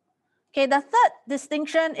 Okay, the third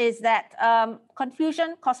distinction is that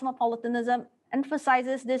Confucian cosmopolitanism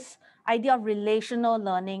emphasizes this idea of relational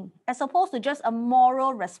learning as opposed to just a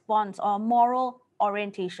moral response or moral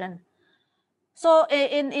orientation. So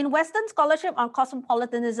in Western scholarship on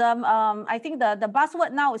cosmopolitanism, I think the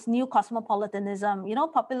buzzword now is new cosmopolitanism, you know,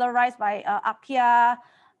 popularized by Appiah,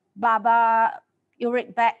 Baba,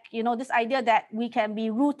 Ulrich Beck, you know, this idea that we can be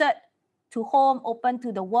rooted to home, open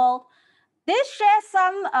to the world. This shares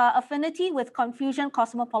some affinity with Confucian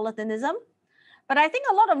cosmopolitanism, but I think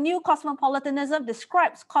a lot of new cosmopolitanism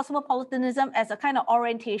describes cosmopolitanism as a kind of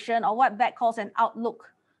orientation, or what Beck calls an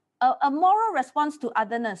outlook, a moral response to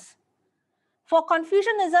otherness. For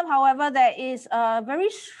Confucianism, however, there is a very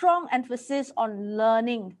strong emphasis on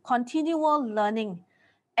learning, continual learning.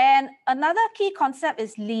 And another key concept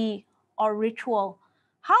is li, or ritual.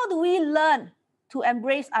 How do we learn to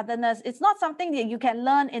embrace otherness? It's not something that you can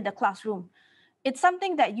learn in the classroom. It's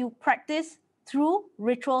something that you practice through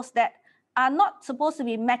rituals that are not supposed to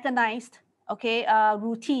be mechanized, okay,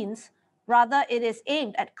 routines. Rather, it is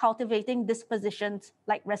aimed at cultivating dispositions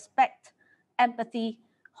like respect, empathy,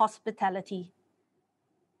 hospitality.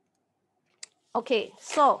 Okay,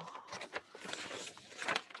 so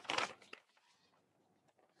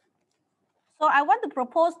I want to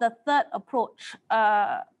propose the third approach,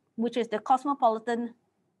 which is the cosmopolitan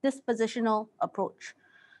dispositional approach.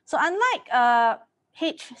 So unlike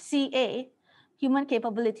HCA, human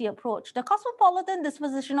capability approach, the cosmopolitan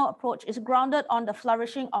dispositional approach is grounded on the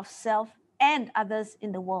flourishing of self and others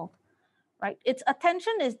in the world, right? Its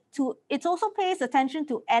attention is to, it also pays attention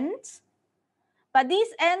to ends, but these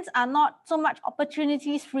ends are not so much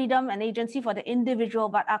opportunities, freedom, and agency for the individual,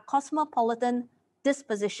 but are cosmopolitan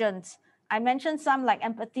dispositions. I mentioned some like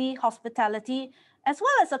empathy, hospitality, as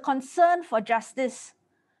well as a concern for justice.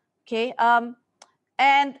 Okay,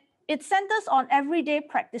 and it centers on everyday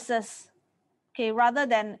practices. Okay, rather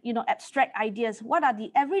than abstract ideas. What are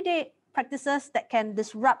the everyday practices that can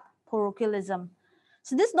disrupt parochialism?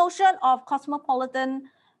 So this notion of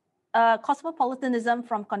cosmopolitanism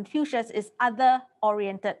from Confucius is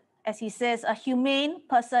other-oriented. As he says, a humane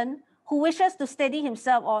person who wishes to steady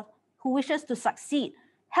himself or who wishes to succeed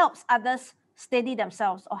helps others steady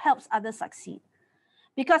themselves or helps others succeed.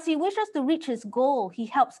 Because he wishes to reach his goal, he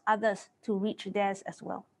helps others to reach theirs as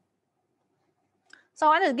well. So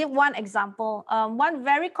I want to give one example. One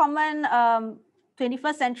very common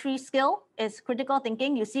 21st century skill is critical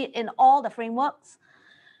thinking. You see it in all the frameworks.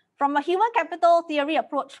 From a human capital theory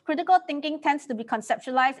approach, critical thinking tends to be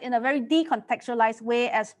conceptualized in a very decontextualized way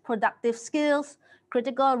as productive skills,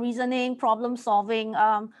 critical reasoning, problem solving.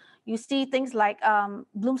 You see things like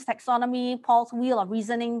Bloom's taxonomy, Paul's wheel of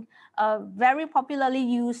reasoning, very popularly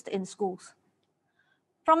used in schools.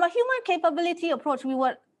 From a human capability approach, we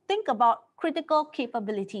would think about critical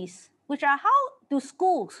capabilities, which are how do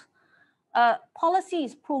schools,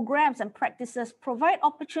 policies, programs, and practices provide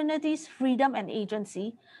opportunities, freedom, and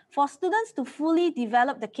agency for students to fully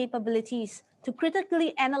develop the capabilities to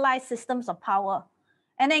critically analyze systems of power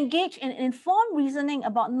and engage in informed reasoning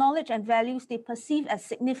about knowledge and values they perceive as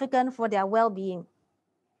significant for their well-being.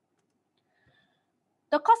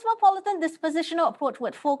 The cosmopolitan dispositional approach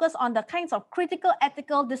would focus on the kinds of critical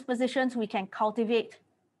ethical dispositions we can cultivate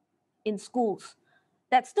in schools,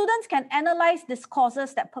 that students can analyze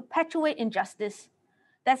discourses that perpetuate injustice,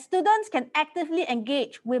 that students can actively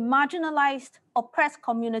engage with marginalized, oppressed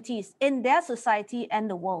communities in their society and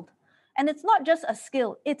the world. And it's not just a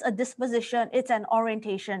skill, it's a disposition, it's an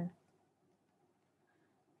orientation.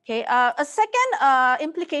 Okay, a second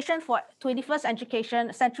implication for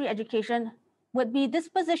 21st century education would be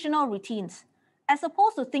dispositional routines, as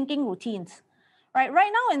opposed to thinking routines. Right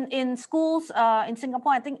now in schools in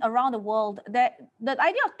Singapore, I think around the world, that the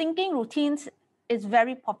idea of thinking routines is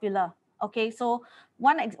very popular. Okay, so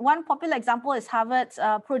one popular example is Harvard's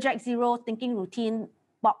Project Zero thinking routine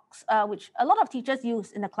box, which a lot of teachers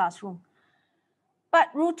use in the classroom. But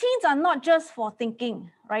routines are not just for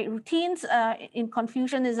thinking, right? Routines in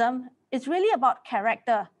Confucianism is really about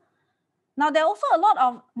character. Now, there are also a lot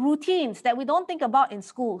of routines that we don't think about in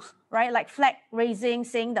schools, right? Like flag raising,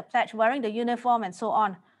 saying the pledge, wearing the uniform, and so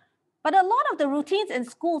on. But a lot of the routines in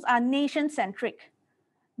schools are nation-centric.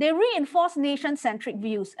 They reinforce nation-centric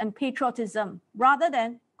views and patriotism rather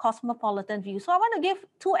than cosmopolitan views. So I want to give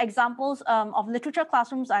two examples of literature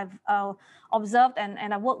classrooms I've observed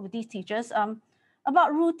and I've worked with these teachers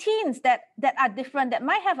about routines that are different, that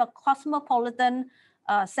might have a cosmopolitan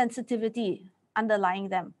sensitivity underlying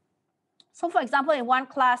them. So for example, in one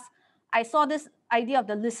class, I saw this idea of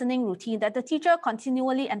the listening routine that the teacher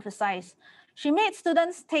continually emphasized. She made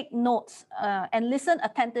students take notes and listen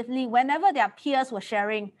attentively whenever their peers were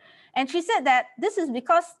sharing. And she said that this is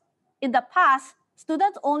because in the past,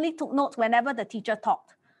 students only took notes whenever the teacher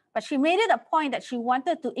talked. But she made it a point that she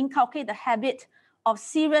wanted to inculcate the habit of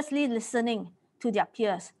seriously listening to their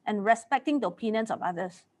peers and respecting the opinions of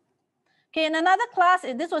others. Okay, in another class,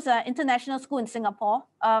 this was an international school in Singapore,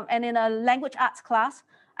 and in a language arts class,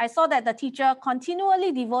 I saw that the teacher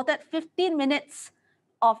continually devoted 15 minutes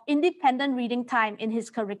of independent reading time in his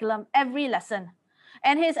curriculum every lesson.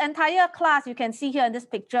 And his entire class, you can see here in this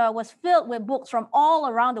picture, was filled with books from all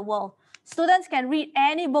around the world. Students can read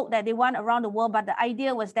any book that they want around the world, but the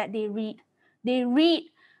idea was that they read. They read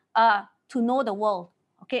to know the world.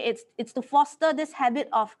 Okay, it's to foster this habit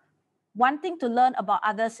of wanting to learn about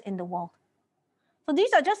others in the world. So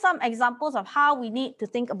these are just some examples of how we need to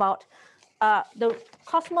think about the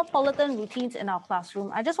cosmopolitan routines in our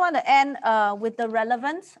classroom. I just want to end with the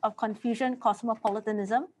relevance of Confucian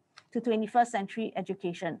cosmopolitanism to 21st century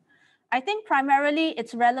education. I think primarily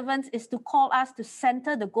its relevance is to call us to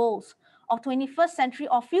center the goals of 21st century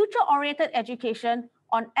or future-oriented education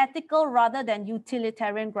on ethical rather than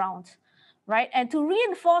utilitarian grounds, right? And to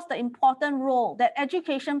reinforce the important role that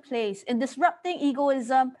education plays in disrupting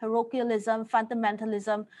egoism, parochialism,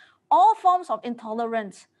 fundamentalism, all forms of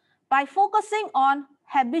intolerance, by focusing on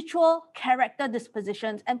habitual character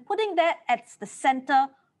dispositions and putting that at the center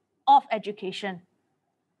of education.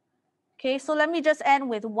 Okay, so let me just end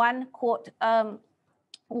with one quote.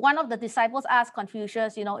 One of the disciples asked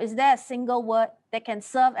Confucius, is there a single word that can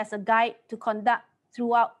serve as a guide to conduct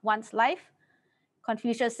throughout one's life?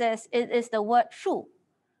 Confucius says, it is the word Choo.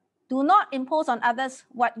 Do not impose on others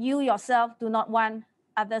what you yourself do not want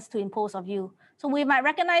others to impose on you. So we might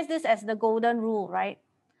recognize this as the golden rule, right?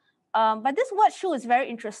 But this word Choo is very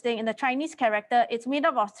interesting. In the Chinese character, it's made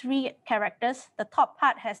up of 3 characters. The top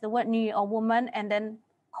part has the word Nü or woman, and then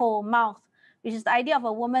Ko, mouth, which is the idea of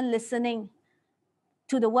a woman listening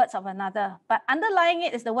to the words of another. But underlying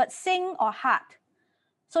it is the word Sing or heart.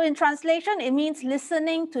 So in translation, it means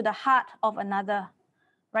listening to the heart of another,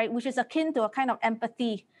 right? Which is akin to a kind of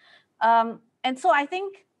empathy. And so I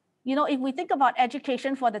think, if we think about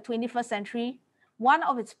education for the 21st century, one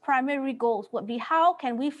of its primary goals would be how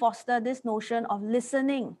can we foster this notion of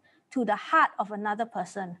listening to the heart of another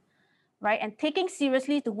person, right? And taking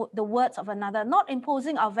seriously the words of another, not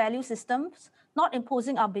imposing our value systems, not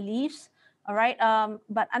imposing our beliefs, all right?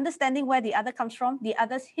 But understanding where the other comes from, the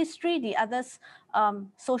other's history, the other's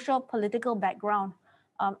social, political background,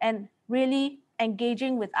 and really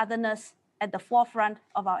engaging with otherness at the forefront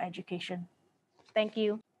of our education. Thank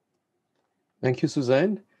you. Thank you,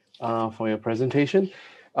 Suzanne, for your presentation.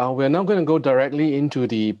 We're now going to go directly into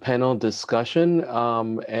the panel discussion.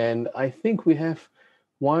 And I think we have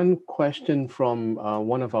one question from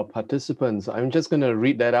one of our participants. I'm just going to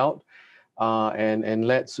read that out and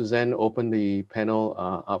let Suzanne open the panel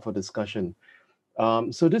up for discussion.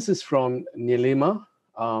 So this is from Nilima,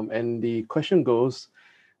 and the question goes,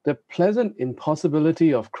 the pleasant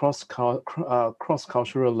impossibility of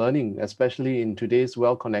cross-cultural learning, especially in today's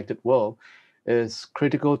well-connected world, is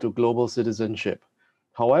critical to global citizenship.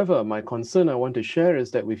 However, my concern I want to share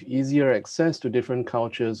is that with easier access to different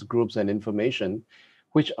cultures, groups, and information,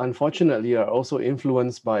 which unfortunately are also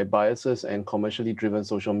influenced by biases and commercially driven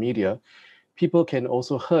social media, people can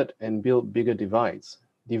also hurt and build bigger divides.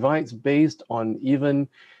 Divides based on even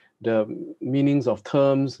the meanings of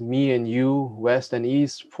terms, me and you, West and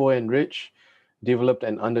East, poor and rich, developed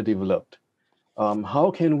and underdeveloped. How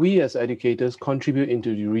can we as educators contribute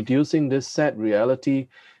into reducing this sad reality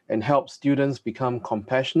and help students become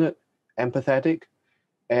compassionate, empathetic,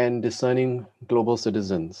 and discerning global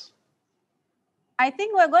citizens? I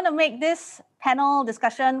think we're going to make this panel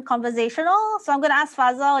discussion conversational. So I'm going to ask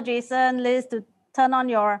Fazal, Jason, Liz to turn on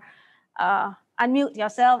your, unmute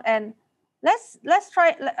yourself and let's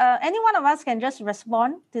try. Any one of us can just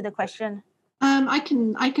respond to the question. I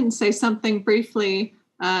can say something briefly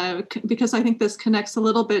because I think this connects a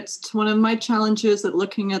little bit to one of my challenges at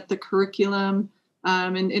looking at the curriculum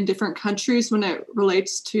in different countries when it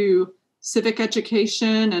relates to civic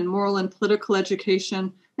education and moral and political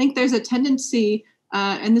education. I think there's a tendency,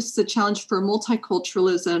 and this is a challenge for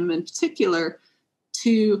multiculturalism in particular,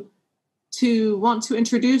 to want to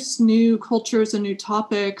introduce new cultures and new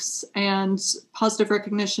topics and positive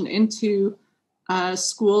recognition into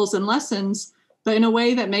schools and lessons, but in a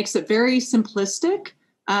way that makes it very simplistic.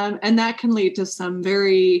 And that can lead to some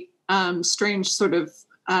very strange sort of,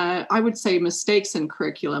 I would say, mistakes in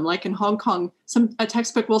curriculum. Like in Hong Kong, a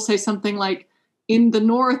textbook will say something like, in the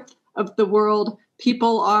north of the world,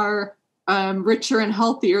 people are richer and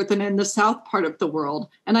healthier than in the south part of the world.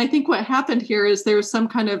 And I think what happened here is there's some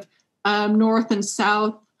kind of north and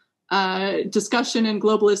south discussion in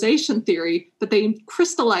globalization theory, but they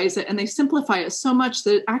crystallize it and they simplify it so much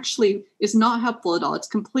that it actually is not helpful at all. It's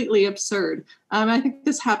completely absurd. I think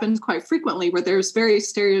this happens quite frequently where there's very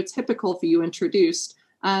stereotypical view introduced.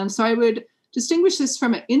 So I would distinguish this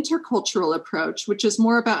from an intercultural approach, which is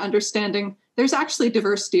more about understanding there's actually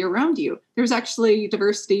diversity around you. There's actually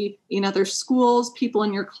diversity in other schools, people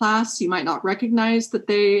in your class. You might not recognize that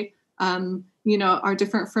they are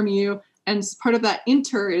different from you. And part of that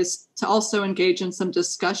is to also engage in some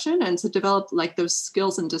discussion and to develop like those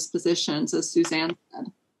skills and dispositions, as Suzanne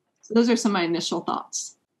said. So those are some of my initial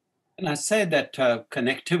thoughts. And I say that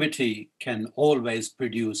connectivity can always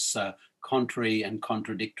produce contrary and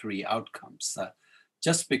contradictory outcomes,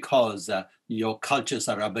 just because your cultures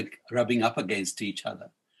are rubbing up against each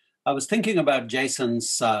other. I was thinking about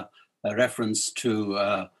Jason's reference to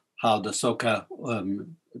how the Soka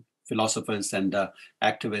philosophers and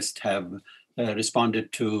activists have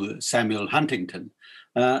responded to Samuel Huntington.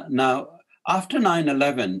 Now, after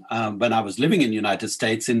 9/11, when I was living in the United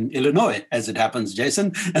States, in Illinois, as it happens,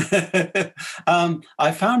 Jason,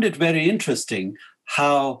 I found it very interesting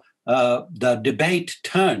how the debate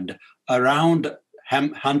turned around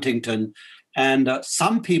Huntington, and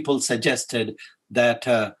some people suggested that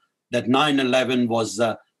that 9/11 was,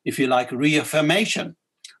 if you like, reaffirmation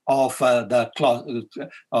of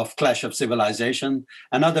of Clash of Civilization,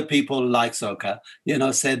 and other people like Soka,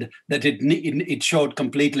 said that it showed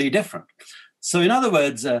completely different. So, in other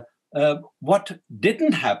words, what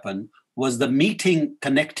didn't happen was the meeting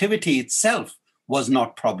connectivity itself was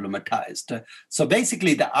not problematized. So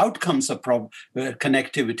basically, the outcomes of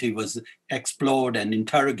connectivity was explored and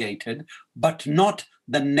interrogated, but not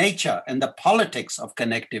the nature and the politics of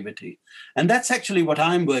connectivity. And that's actually what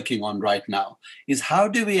I'm working on right now, is how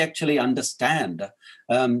do we actually understand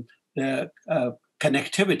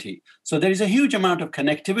connectivity? So there is a huge amount of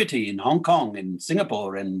connectivity in Hong Kong, in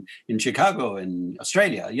Singapore, and in Chicago, in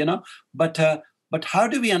Australia, but how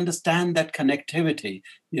do we understand that connectivity?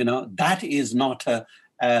 That is not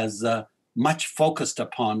as much focused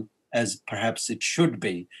upon as perhaps it should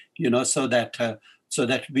be, so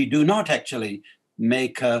that we do not actually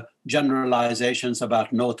make generalizations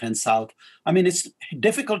about North and South. I mean, it's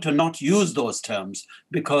difficult to not use those terms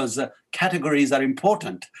because categories are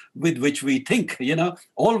important with which we think,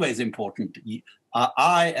 always important.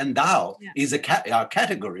 I and thou are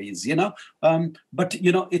categories, but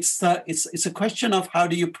it's a question of how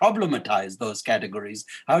do you problematize those categories?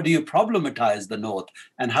 How do you problematize the North,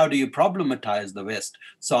 and how do you problematize the West?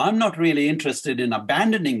 So I'm not really interested in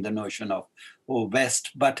abandoning the notion of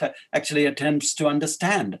West, but actually attempts to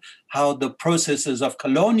understand how the processes of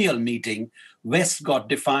colonial meeting, West got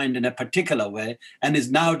defined in a particular way and is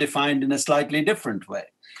now defined in a slightly different way.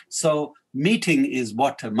 So meeting is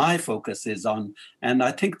what my focus is on, and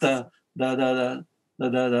I think the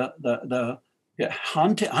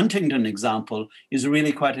Huntington example is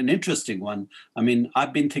really quite an interesting one. I mean,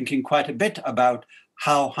 I've been thinking quite a bit about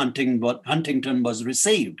how Huntington was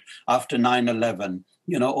received after 9/11.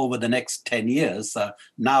 Over the next 10 years.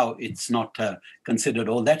 Now it's not considered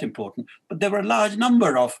all that important, but there were a large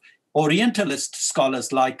number of Orientalist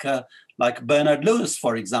scholars like Bernard Lewis,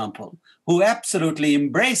 for example, who absolutely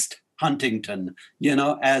embraced Huntington,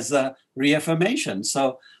 as a reaffirmation.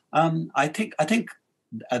 So I think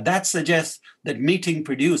that suggests that meeting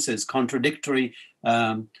produces contradictory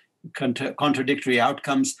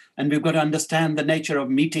outcomes, and we've got to understand the nature of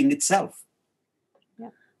meeting itself.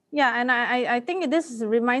 Yeah, and I think this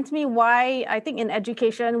reminds me why I think in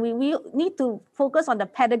education we need to focus on the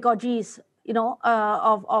pedagogies,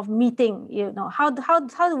 of meeting. How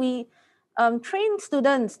do we train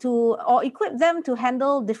students or equip them to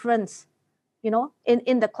handle difference,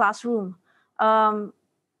 in the classroom.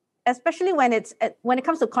 especially when it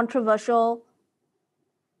comes to controversial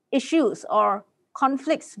issues or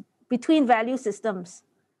conflicts between value systems.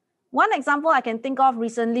 One example I can think of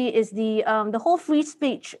recently is the whole free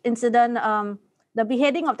speech incident, the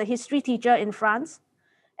beheading of the history teacher in France,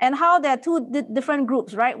 and how there are two different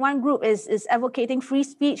groups, right? One group is advocating free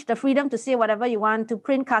speech, the freedom to say whatever you want, to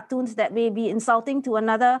print cartoons that may be insulting to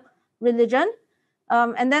another religion.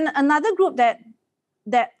 And then another group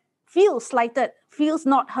that feels slighted, feels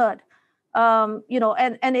not heard,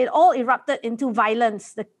 and it all erupted into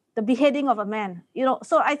violence, the beheading of a man.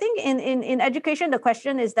 So I think in education, the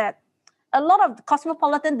question is that a lot of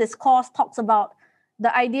cosmopolitan discourse talks about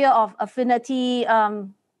the idea of affinity,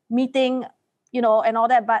 meeting, and all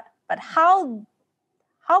that. But how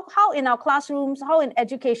in our classrooms, how in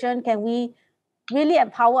education can we really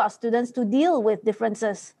empower our students to deal with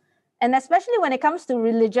differences, and especially when it comes to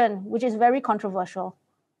religion, which is very controversial?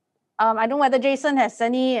 I don't know whether Jason has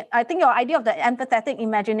any. I think your idea of the empathetic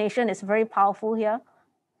imagination is very powerful here.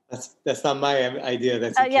 That's not my idea.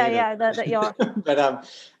 That's your. But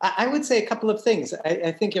I would say a couple of things.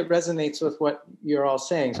 I think it resonates with what you're all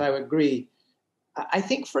saying, so I would agree. I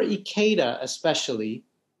think for Ikeda especially,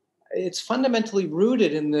 it's fundamentally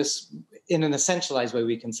rooted in this, in an essentialized way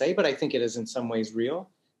we can say, but I think it is in some ways real,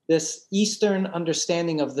 this Eastern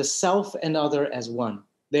understanding of the self and other as one.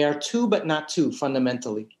 They are two, but not two,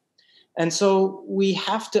 fundamentally. And so we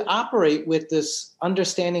have to operate with this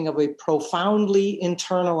understanding of a profoundly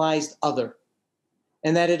internalized other,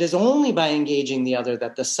 and that it is only by engaging the other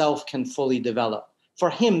that the self can fully develop. For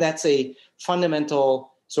him, that's a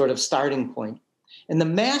fundamental sort of starting point. And the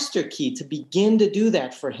master key to begin to do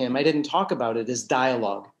that for him, I didn't talk about it, is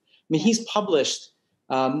dialogue. I mean, he's published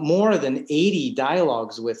more than 80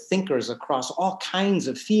 dialogues with thinkers across all kinds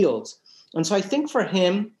of fields. And so I think for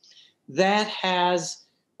him, that has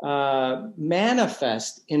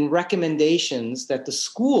manifest in recommendations that the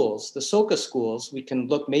schools, the Soka schools, we can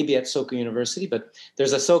look maybe at Soka University, but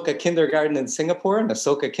there's a Soka kindergarten in Singapore and a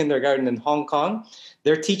Soka kindergarten in Hong Kong.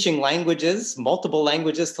 They're teaching languages, multiple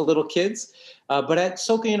languages to little kids. But at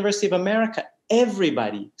Soka University of America,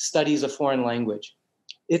 everybody studies a foreign language.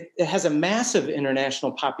 It has a massive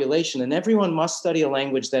international population, and everyone must study a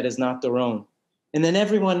language that is not their own. And then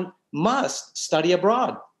everyone must study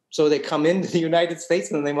abroad. So they come into the United States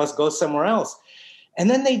and then they must go somewhere else. And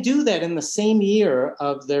then they do that in the same year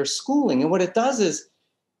of their schooling. And what it does is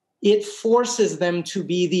it forces them to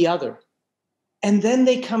be the other. And then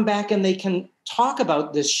they come back and they can talk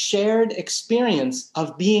about this shared experience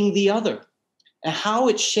of being the other and how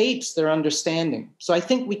it shapes their understanding. So I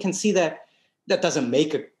think we can see that that doesn't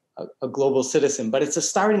make a global citizen, but it's a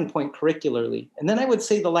starting point curricularly. And then I would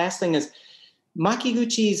say the last thing is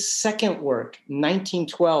Makiguchi's second work,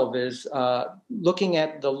 1912, is looking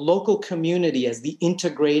at the local community as the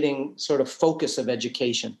integrating sort of focus of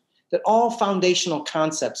education, that all foundational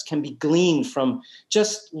concepts can be gleaned from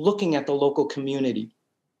just looking at the local community.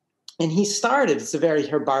 And he started, it's a very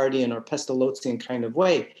Herbardian or Pestalozzian kind of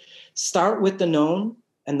way, start with the known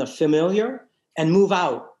and the familiar and move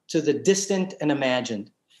out to the distant and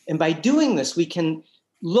imagined. And by doing this, we can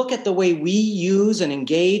look at the way we use and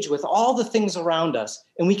engage with all the things around us,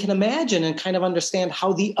 and we can imagine and kind of understand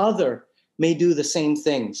how the other may do the same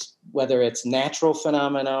things, whether it's natural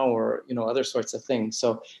phenomena or other sorts of things.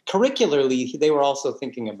 So curricularly, they were also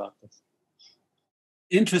thinking about this.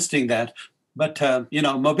 Interesting that. But,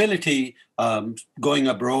 mobility, going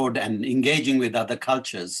abroad and engaging with other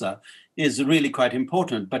cultures is really quite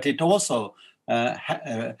important, but it also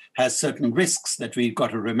has certain risks that we've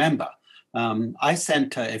got to remember. I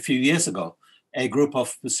sent a few years ago a group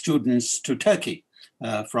of students to Turkey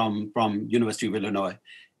from University of Illinois.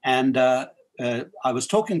 And I was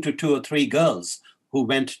talking to 2 or 3 girls who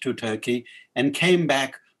went to Turkey and came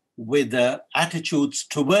back with attitudes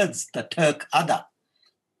towards the Turk other,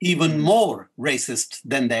 even more racist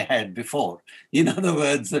than they had before. In other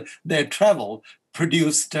words, their travel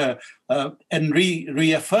produced and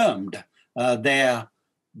reaffirmed the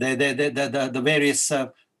various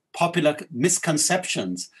popular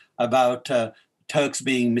misconceptions about Turks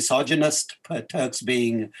being misogynist, Turks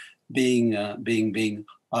being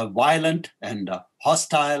violent and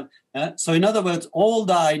hostile. So in other words, all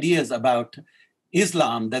the ideas about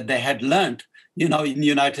Islam that they had learned, in the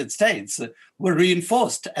United States were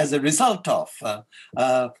reinforced as a result of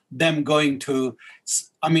them going to,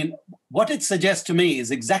 what it suggests to me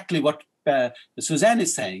is exactly what Suzanne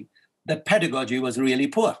is saying, that pedagogy was really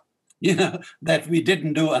poor. That we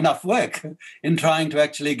didn't do enough work in trying to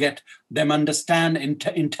actually get them understand,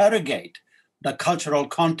 interrogate the cultural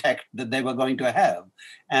contact that they were going to have.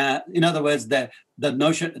 In other words, the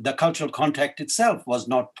cultural contact itself was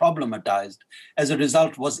not problematized. As a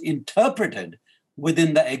result, was interpreted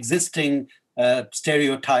within the existing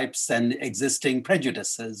stereotypes and existing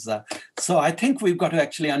prejudices. So I think we've got to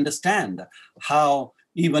actually understand how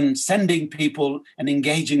even sending people and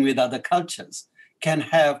engaging with other cultures can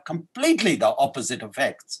have completely the opposite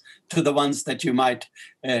effects to the ones that you might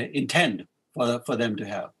intend for them to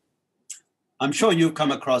have. I'm sure you've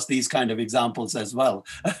come across these kind of examples as well.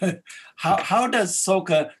 How does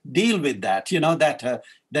Soka deal with that? You know,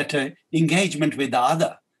 that engagement with the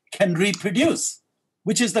other can reproduce,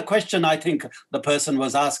 which is the question I think the person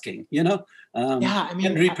was asking, you know,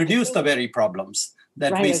 can reproduce the very problems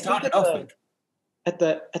that we started off with. At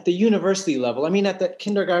the university level, I mean, at the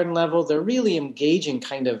kindergarten level, they're really engaging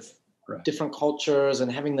kind of different cultures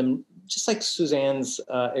and having them, just like Suzanne's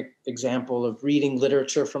example of reading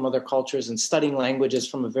literature from other cultures and studying languages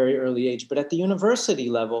from a very early age. But at the university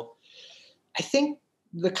level, I think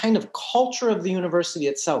the kind of culture of the university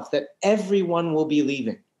itself, that everyone will be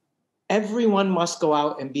leaving. Everyone must go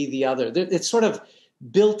out and be the other. It's sort of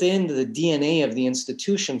built into the DNA of the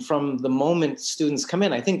institution from the moment students come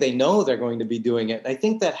in. I think they know they're going to be doing it. I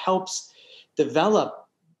think that helps develop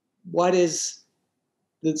what is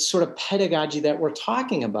the sort of pedagogy that we're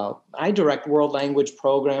talking about. I direct world language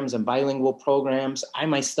programs and bilingual programs. I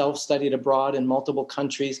myself studied abroad in multiple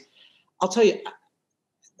countries. I'll tell you,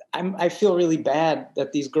 I feel really bad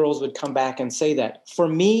that these girls would come back and say that. For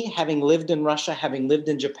me, having lived in Russia, having lived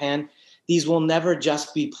in Japan, these will never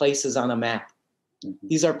just be places on a map. Mm-hmm.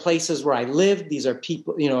 These are places where I lived. These are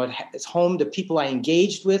people, you know, it's home to people I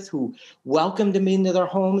engaged with who welcomed me into their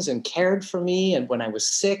homes and cared for me. And when I was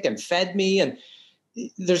sick and fed me, and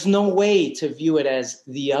there's no way to view it as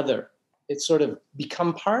the other. It's sort of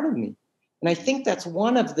become part of me. And I think that's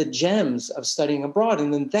one of the gems of studying abroad.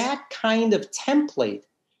 And then that kind of template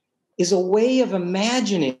is a way of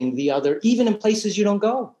imagining the other, even in places you don't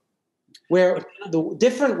go, where the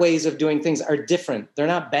different ways of doing things are different. They're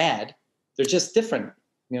not bad. They're just different.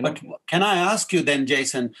 You know? But can I ask you then,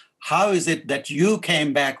 Jason, how is it that you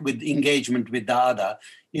came back with engagement with the other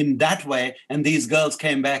in that way, and these girls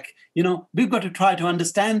came back? You know, we've got to try to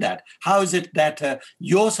understand that. How is it that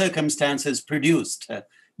your circumstances produced,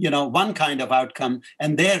 you know, one kind of outcome,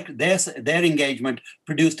 and their engagement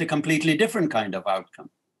produced a completely different kind of outcome?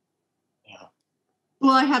 Yeah.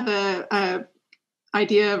 Well, I have a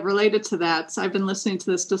idea related to that. So I've been listening to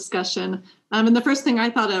this discussion, and the first thing I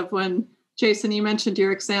thought of when Jason, you mentioned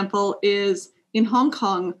your example, is in Hong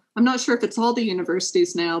Kong. I'm not sure if it's all the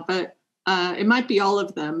universities now, but it might be all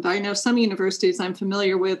of them. But I know some universities I'm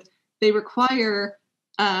familiar with, they require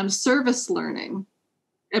service learning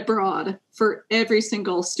abroad for every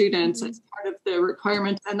single student as part of the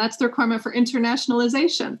requirement. And that's the requirement for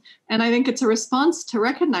internationalization. And I think it's a response to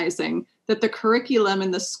recognizing that the curriculum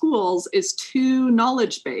in the schools is too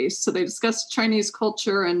knowledge-based. So they discuss Chinese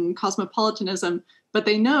culture and cosmopolitanism, but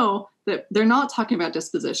they know that they're not talking about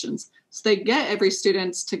dispositions. So they get every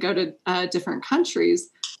student to go to different countries.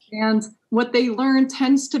 And what they learn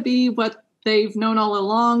tends to be what they've known all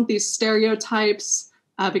along, these stereotypes,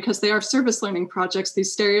 because they are service learning projects,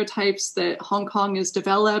 these stereotypes that Hong Kong is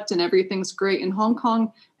developed and everything's great in Hong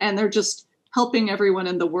Kong. And they're just helping everyone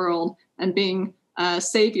in the world and being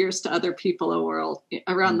saviors to other people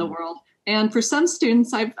around the world. And for some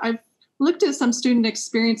students, I've looked at some student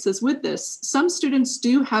experiences with this. Some students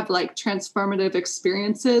do have like transformative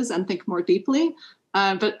experiences and think more deeply,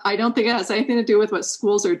 but I don't think it has anything to do with what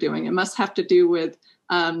schools are doing. It must have to do with,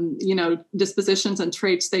 you know, dispositions and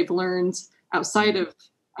traits they've learned outside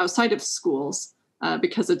of schools,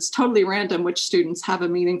 because it's totally random which students have a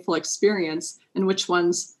meaningful experience and which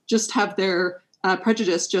ones just have their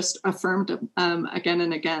prejudice just affirmed again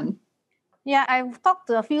and again. Yeah, I've talked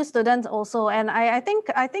to a few students also, and I think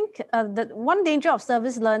that one danger of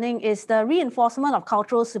service learning is the reinforcement of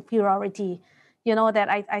cultural superiority. You know, that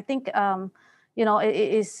I think you know,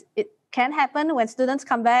 it can happen when students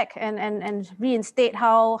come back and reinstate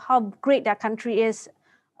how great their country is.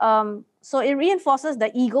 So it reinforces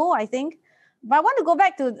the ego, I think. But I want to go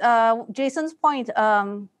back to Jason's point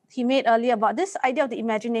he made earlier about this idea of the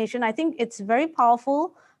imagination. I think it's very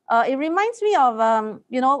powerful. It reminds me of,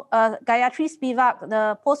 you know, Gayatri Spivak,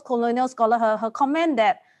 the post-colonial scholar, her comment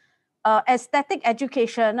that aesthetic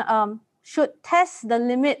education should test the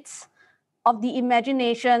limits of the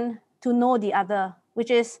imagination to know the other,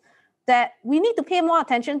 which is that we need to pay more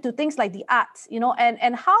attention to things like the arts, you know,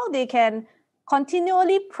 and how they can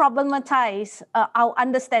continually problematize our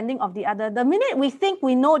understanding of the other. The minute we think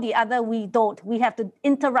we know the other, we don't. We have to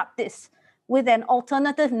interrupt this with an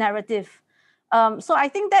alternative narrative. So I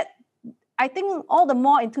think all the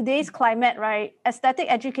more in today's climate, right, aesthetic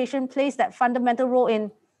education plays that fundamental role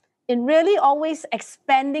in really always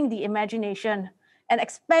expanding the imagination and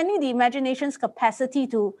expanding the imagination's capacity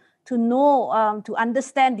to know, to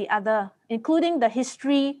understand the other, including the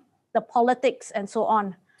history, the politics, and so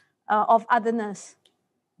on of otherness.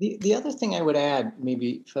 The other thing I would add,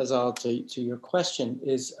 maybe, Fazal, to your question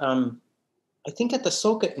is, I think at the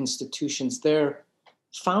Soka institutions, they're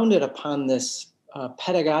founded upon this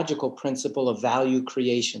pedagogical principle of value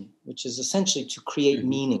creation, which is essentially to create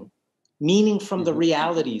meaning from the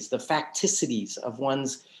realities, the facticities of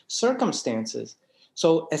one's circumstances.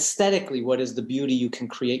 So aesthetically, what is the beauty you can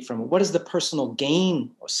create from it? What is the personal gain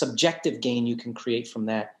or subjective gain you can create from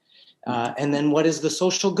that? And then what is the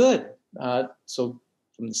social good? So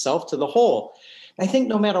from the self to the whole. I think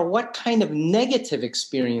no matter what kind of negative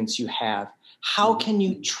experience you have, how can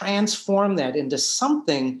you transform that into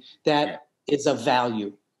something that is of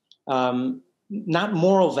value? Not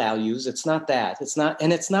moral values, it's not that.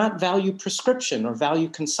 It's not value prescription or value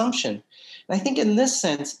consumption. And I think in this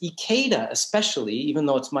sense, Ikeda especially, even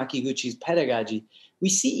though it's Makiguchi's pedagogy, we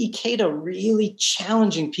see Ikeda really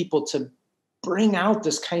challenging people to bring out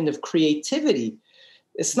this kind of creativity.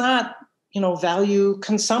 It's not, value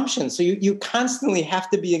consumption. So you constantly have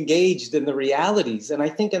to be engaged in the realities. And I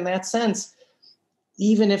think in that sense,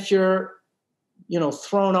 even if you're,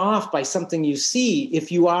 thrown off by something you see,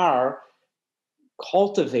 if you are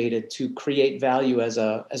cultivated to create value as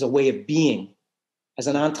a way of being, as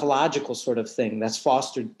an ontological sort of thing that's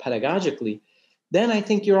fostered pedagogically, then I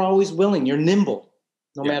think you're always willing, you're nimble,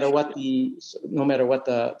 no matter what the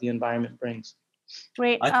environment brings.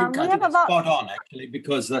 Great. I think it's spot on, actually,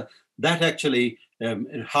 because that actually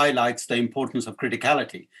highlights the importance of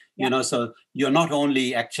criticality. So you're not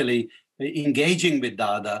only actually engaging with the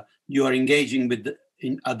other, you are engaging with the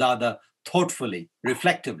other thoughtfully,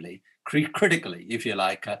 reflectively, critically, if you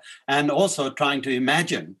like, and also trying to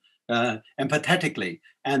imagine empathetically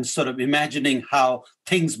and sort of imagining how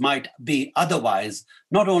things might be otherwise,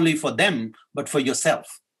 not only for them, but for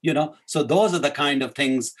yourself. So those are the kind of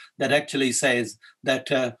things that actually says that,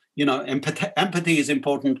 empathy is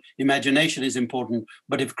important, imagination is important,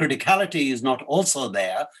 but if criticality is not also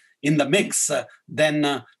there in the mix,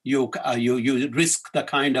 then you risk the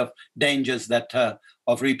kind of dangers that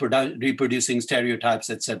of reproducing stereotypes,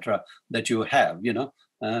 etc., that you have,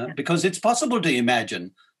 because it's possible to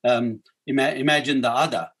imagine the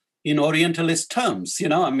other in Orientalist terms,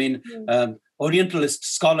 Orientalist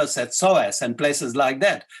scholars at SOAS and places like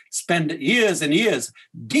that spend years and years,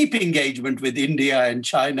 deep engagement with India and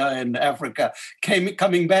China and Africa,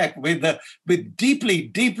 coming back with deeply,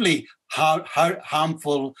 deeply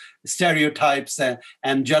harmful stereotypes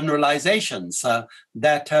and generalizations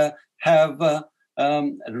that have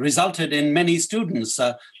resulted in many students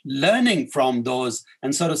learning from those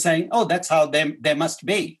and sort of saying, oh, that's how they must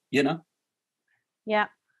be, Yeah.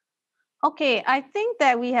 Okay, I think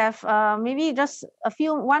that we have maybe just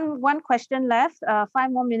one question left, 5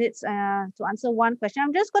 more minutes to answer one question.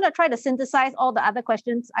 I'm just going to try to synthesize all the other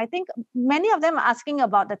questions. I think many of them are asking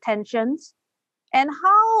about the tensions and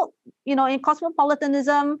how, in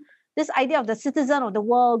cosmopolitanism, this idea of the citizen of the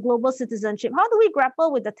world, global citizenship, how do we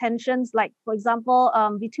grapple with the tensions, like, for example,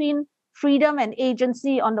 between freedom and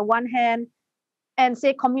agency on the one hand, and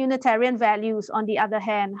say communitarian values on the other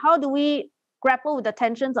hand? How do we grapple with the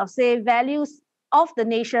tensions of, say, values of the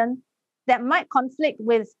nation that might conflict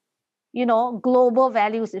with, global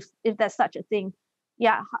values, if there's such a thing?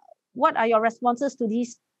 Yeah. What are your responses to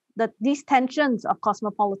these tensions of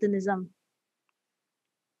cosmopolitanism?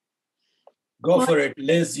 Go for it,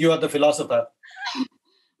 Liz. You are the philosopher.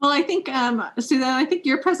 Well, I think, Suzanne,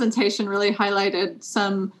 your presentation really highlighted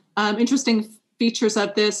some interesting features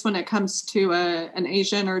of this when it comes to an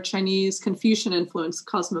Asian or Chinese Confucian influenced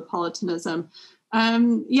cosmopolitanism.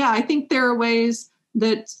 I think there are ways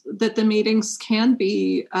that the meetings can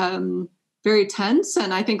be very tense,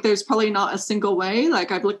 and I think there's probably not a single way.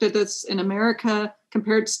 Like, I've looked at this in America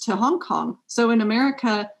compared to Hong Kong. So in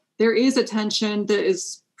America, there is a tension that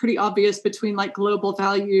is pretty obvious between like global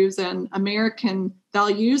values and American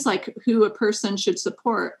values, like who a person should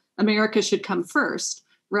support. America should come first,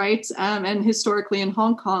 right? And historically in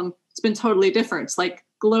Hong Kong, it's been totally different. It's like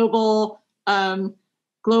global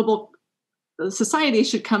society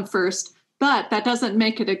should come first, but that doesn't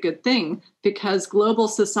make it a good thing, because global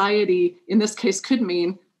society, in this case, could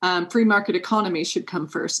mean free market economy should come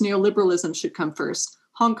first, neoliberalism should come first.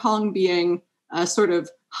 Hong Kong being sort of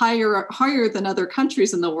higher than other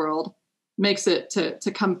countries in the world makes it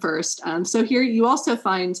to come first. So here you also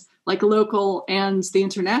find like local and the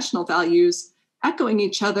international values echoing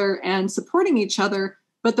each other and supporting each other,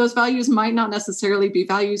 but those values might not necessarily be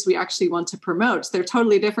values we actually want to promote. They're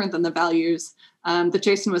totally different than the values that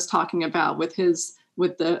Jason was talking about with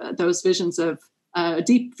those visions of a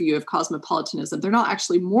deep view of cosmopolitanism. They're not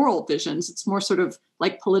actually moral visions. It's more sort of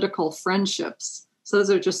like political friendships. So those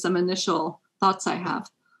are just some initial thoughts I have.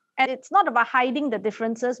 And it's not about hiding the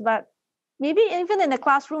differences, but maybe even in the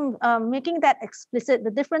classroom, making that explicit,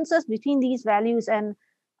 the differences between these values, and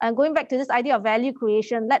going back to this idea of value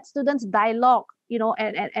creation, let students dialogue,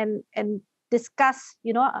 and discuss,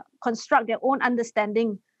 construct their own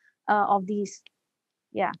understanding of these.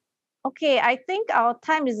 Yeah. Okay, I think our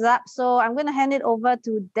time is up. So I'm going to hand it over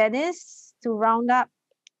to Dennis to round up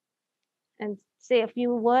and say a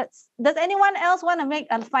few words. Does anyone else want to make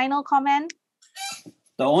a final comment?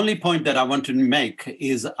 The only point that I want to make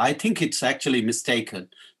is I think it's actually mistaken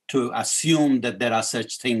to assume that there are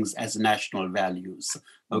such things as national values.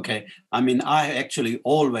 Okay. I mean, I actually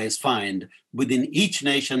always find within each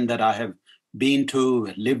nation that I have been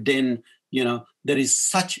to, lived in, there is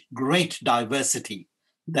such great diversity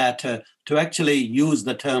that to actually use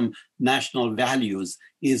the term national values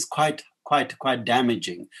is quite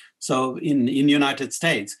damaging. So in United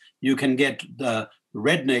States, you can get the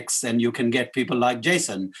rednecks and you can get people like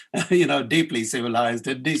Jason, deeply civilized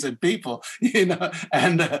and decent people, and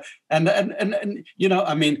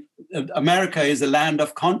I mean, America is a land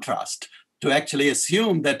of contrast. To actually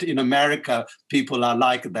assume that in America people are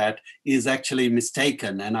like that is actually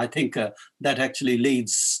mistaken. And I think that actually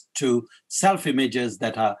leads to self-images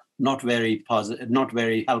that are not very positive, not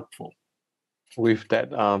very helpful. With that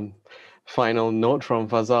final note from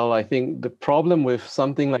Fazal, I think the problem with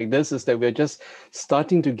something like this is that we're just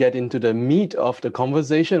starting to get into the meat of the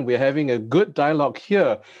conversation. We're having a good dialogue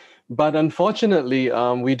here. But unfortunately,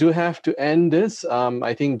 we do have to end this.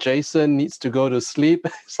 I think Jason needs to go to sleep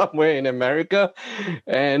somewhere in America,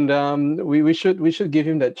 and we should give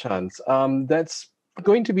him that chance. That's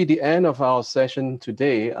going to be the end of our session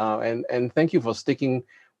today, and thank you for sticking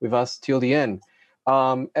with us till the end.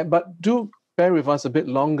 But do bear with us a bit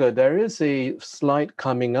longer. There is a slide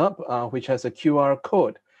coming up which has a QR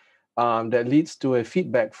code that leads to a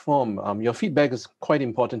feedback form. Your feedback is quite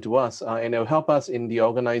important to us, and it will help us in the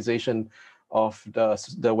organization of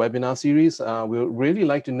the webinar series. We'd really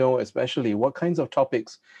like to know, especially, what kinds of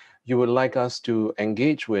topics you would like us to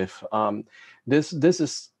engage with. This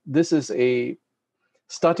is a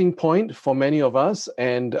starting point for many of us,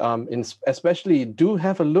 and especially do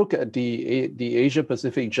have a look at the Asia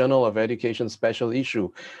Pacific Journal of Education special issue.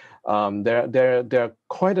 There are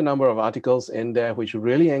quite a number of articles in there which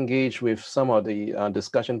really engage with some of the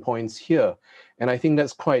discussion points here, and I think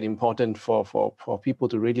that's quite important for people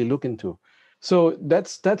to really look into. So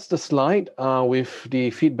that's the slide with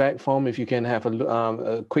the feedback form. If you can have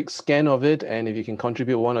a quick scan of it, and if you can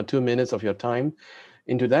contribute 1 or 2 minutes of your time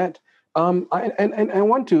into that. I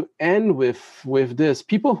want to end with this.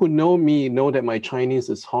 People who know me know that my Chinese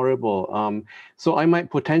is horrible. So I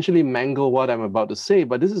might potentially mangle what I'm about to say,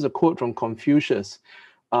 but this is a quote from Confucius.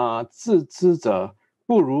 自知者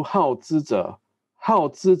不如好之者，好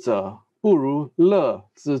之者不如乐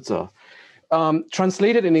之者.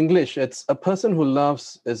 Translated in English, it's a person who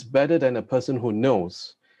loves is better than a person who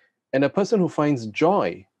knows, and a person who finds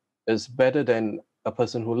joy is better than a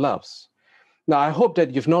person who loves. Now, I hope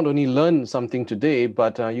that you've not only learned something today,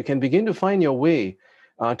 but you can begin to find your way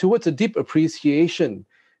towards a deep appreciation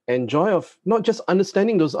and joy of not just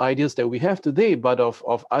understanding those ideas that we have today, but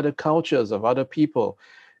of other cultures, of other people,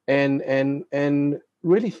 and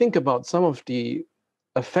really think about some of the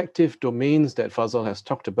effective domains that Fazal has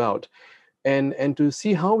talked about, and to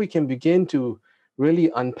see how we can begin to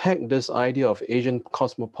really unpack this idea of Asian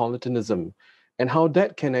cosmopolitanism and how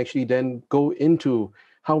that can actually then go into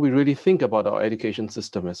how we really think about our education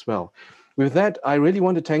system as well. With that, I really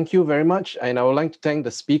want to thank you very much, and I would like to thank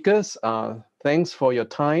the speakers. Thanks for your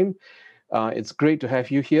time. It's great to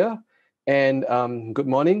have you here, and good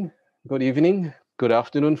morning, good evening, good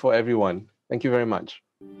afternoon for everyone. Thank you very much.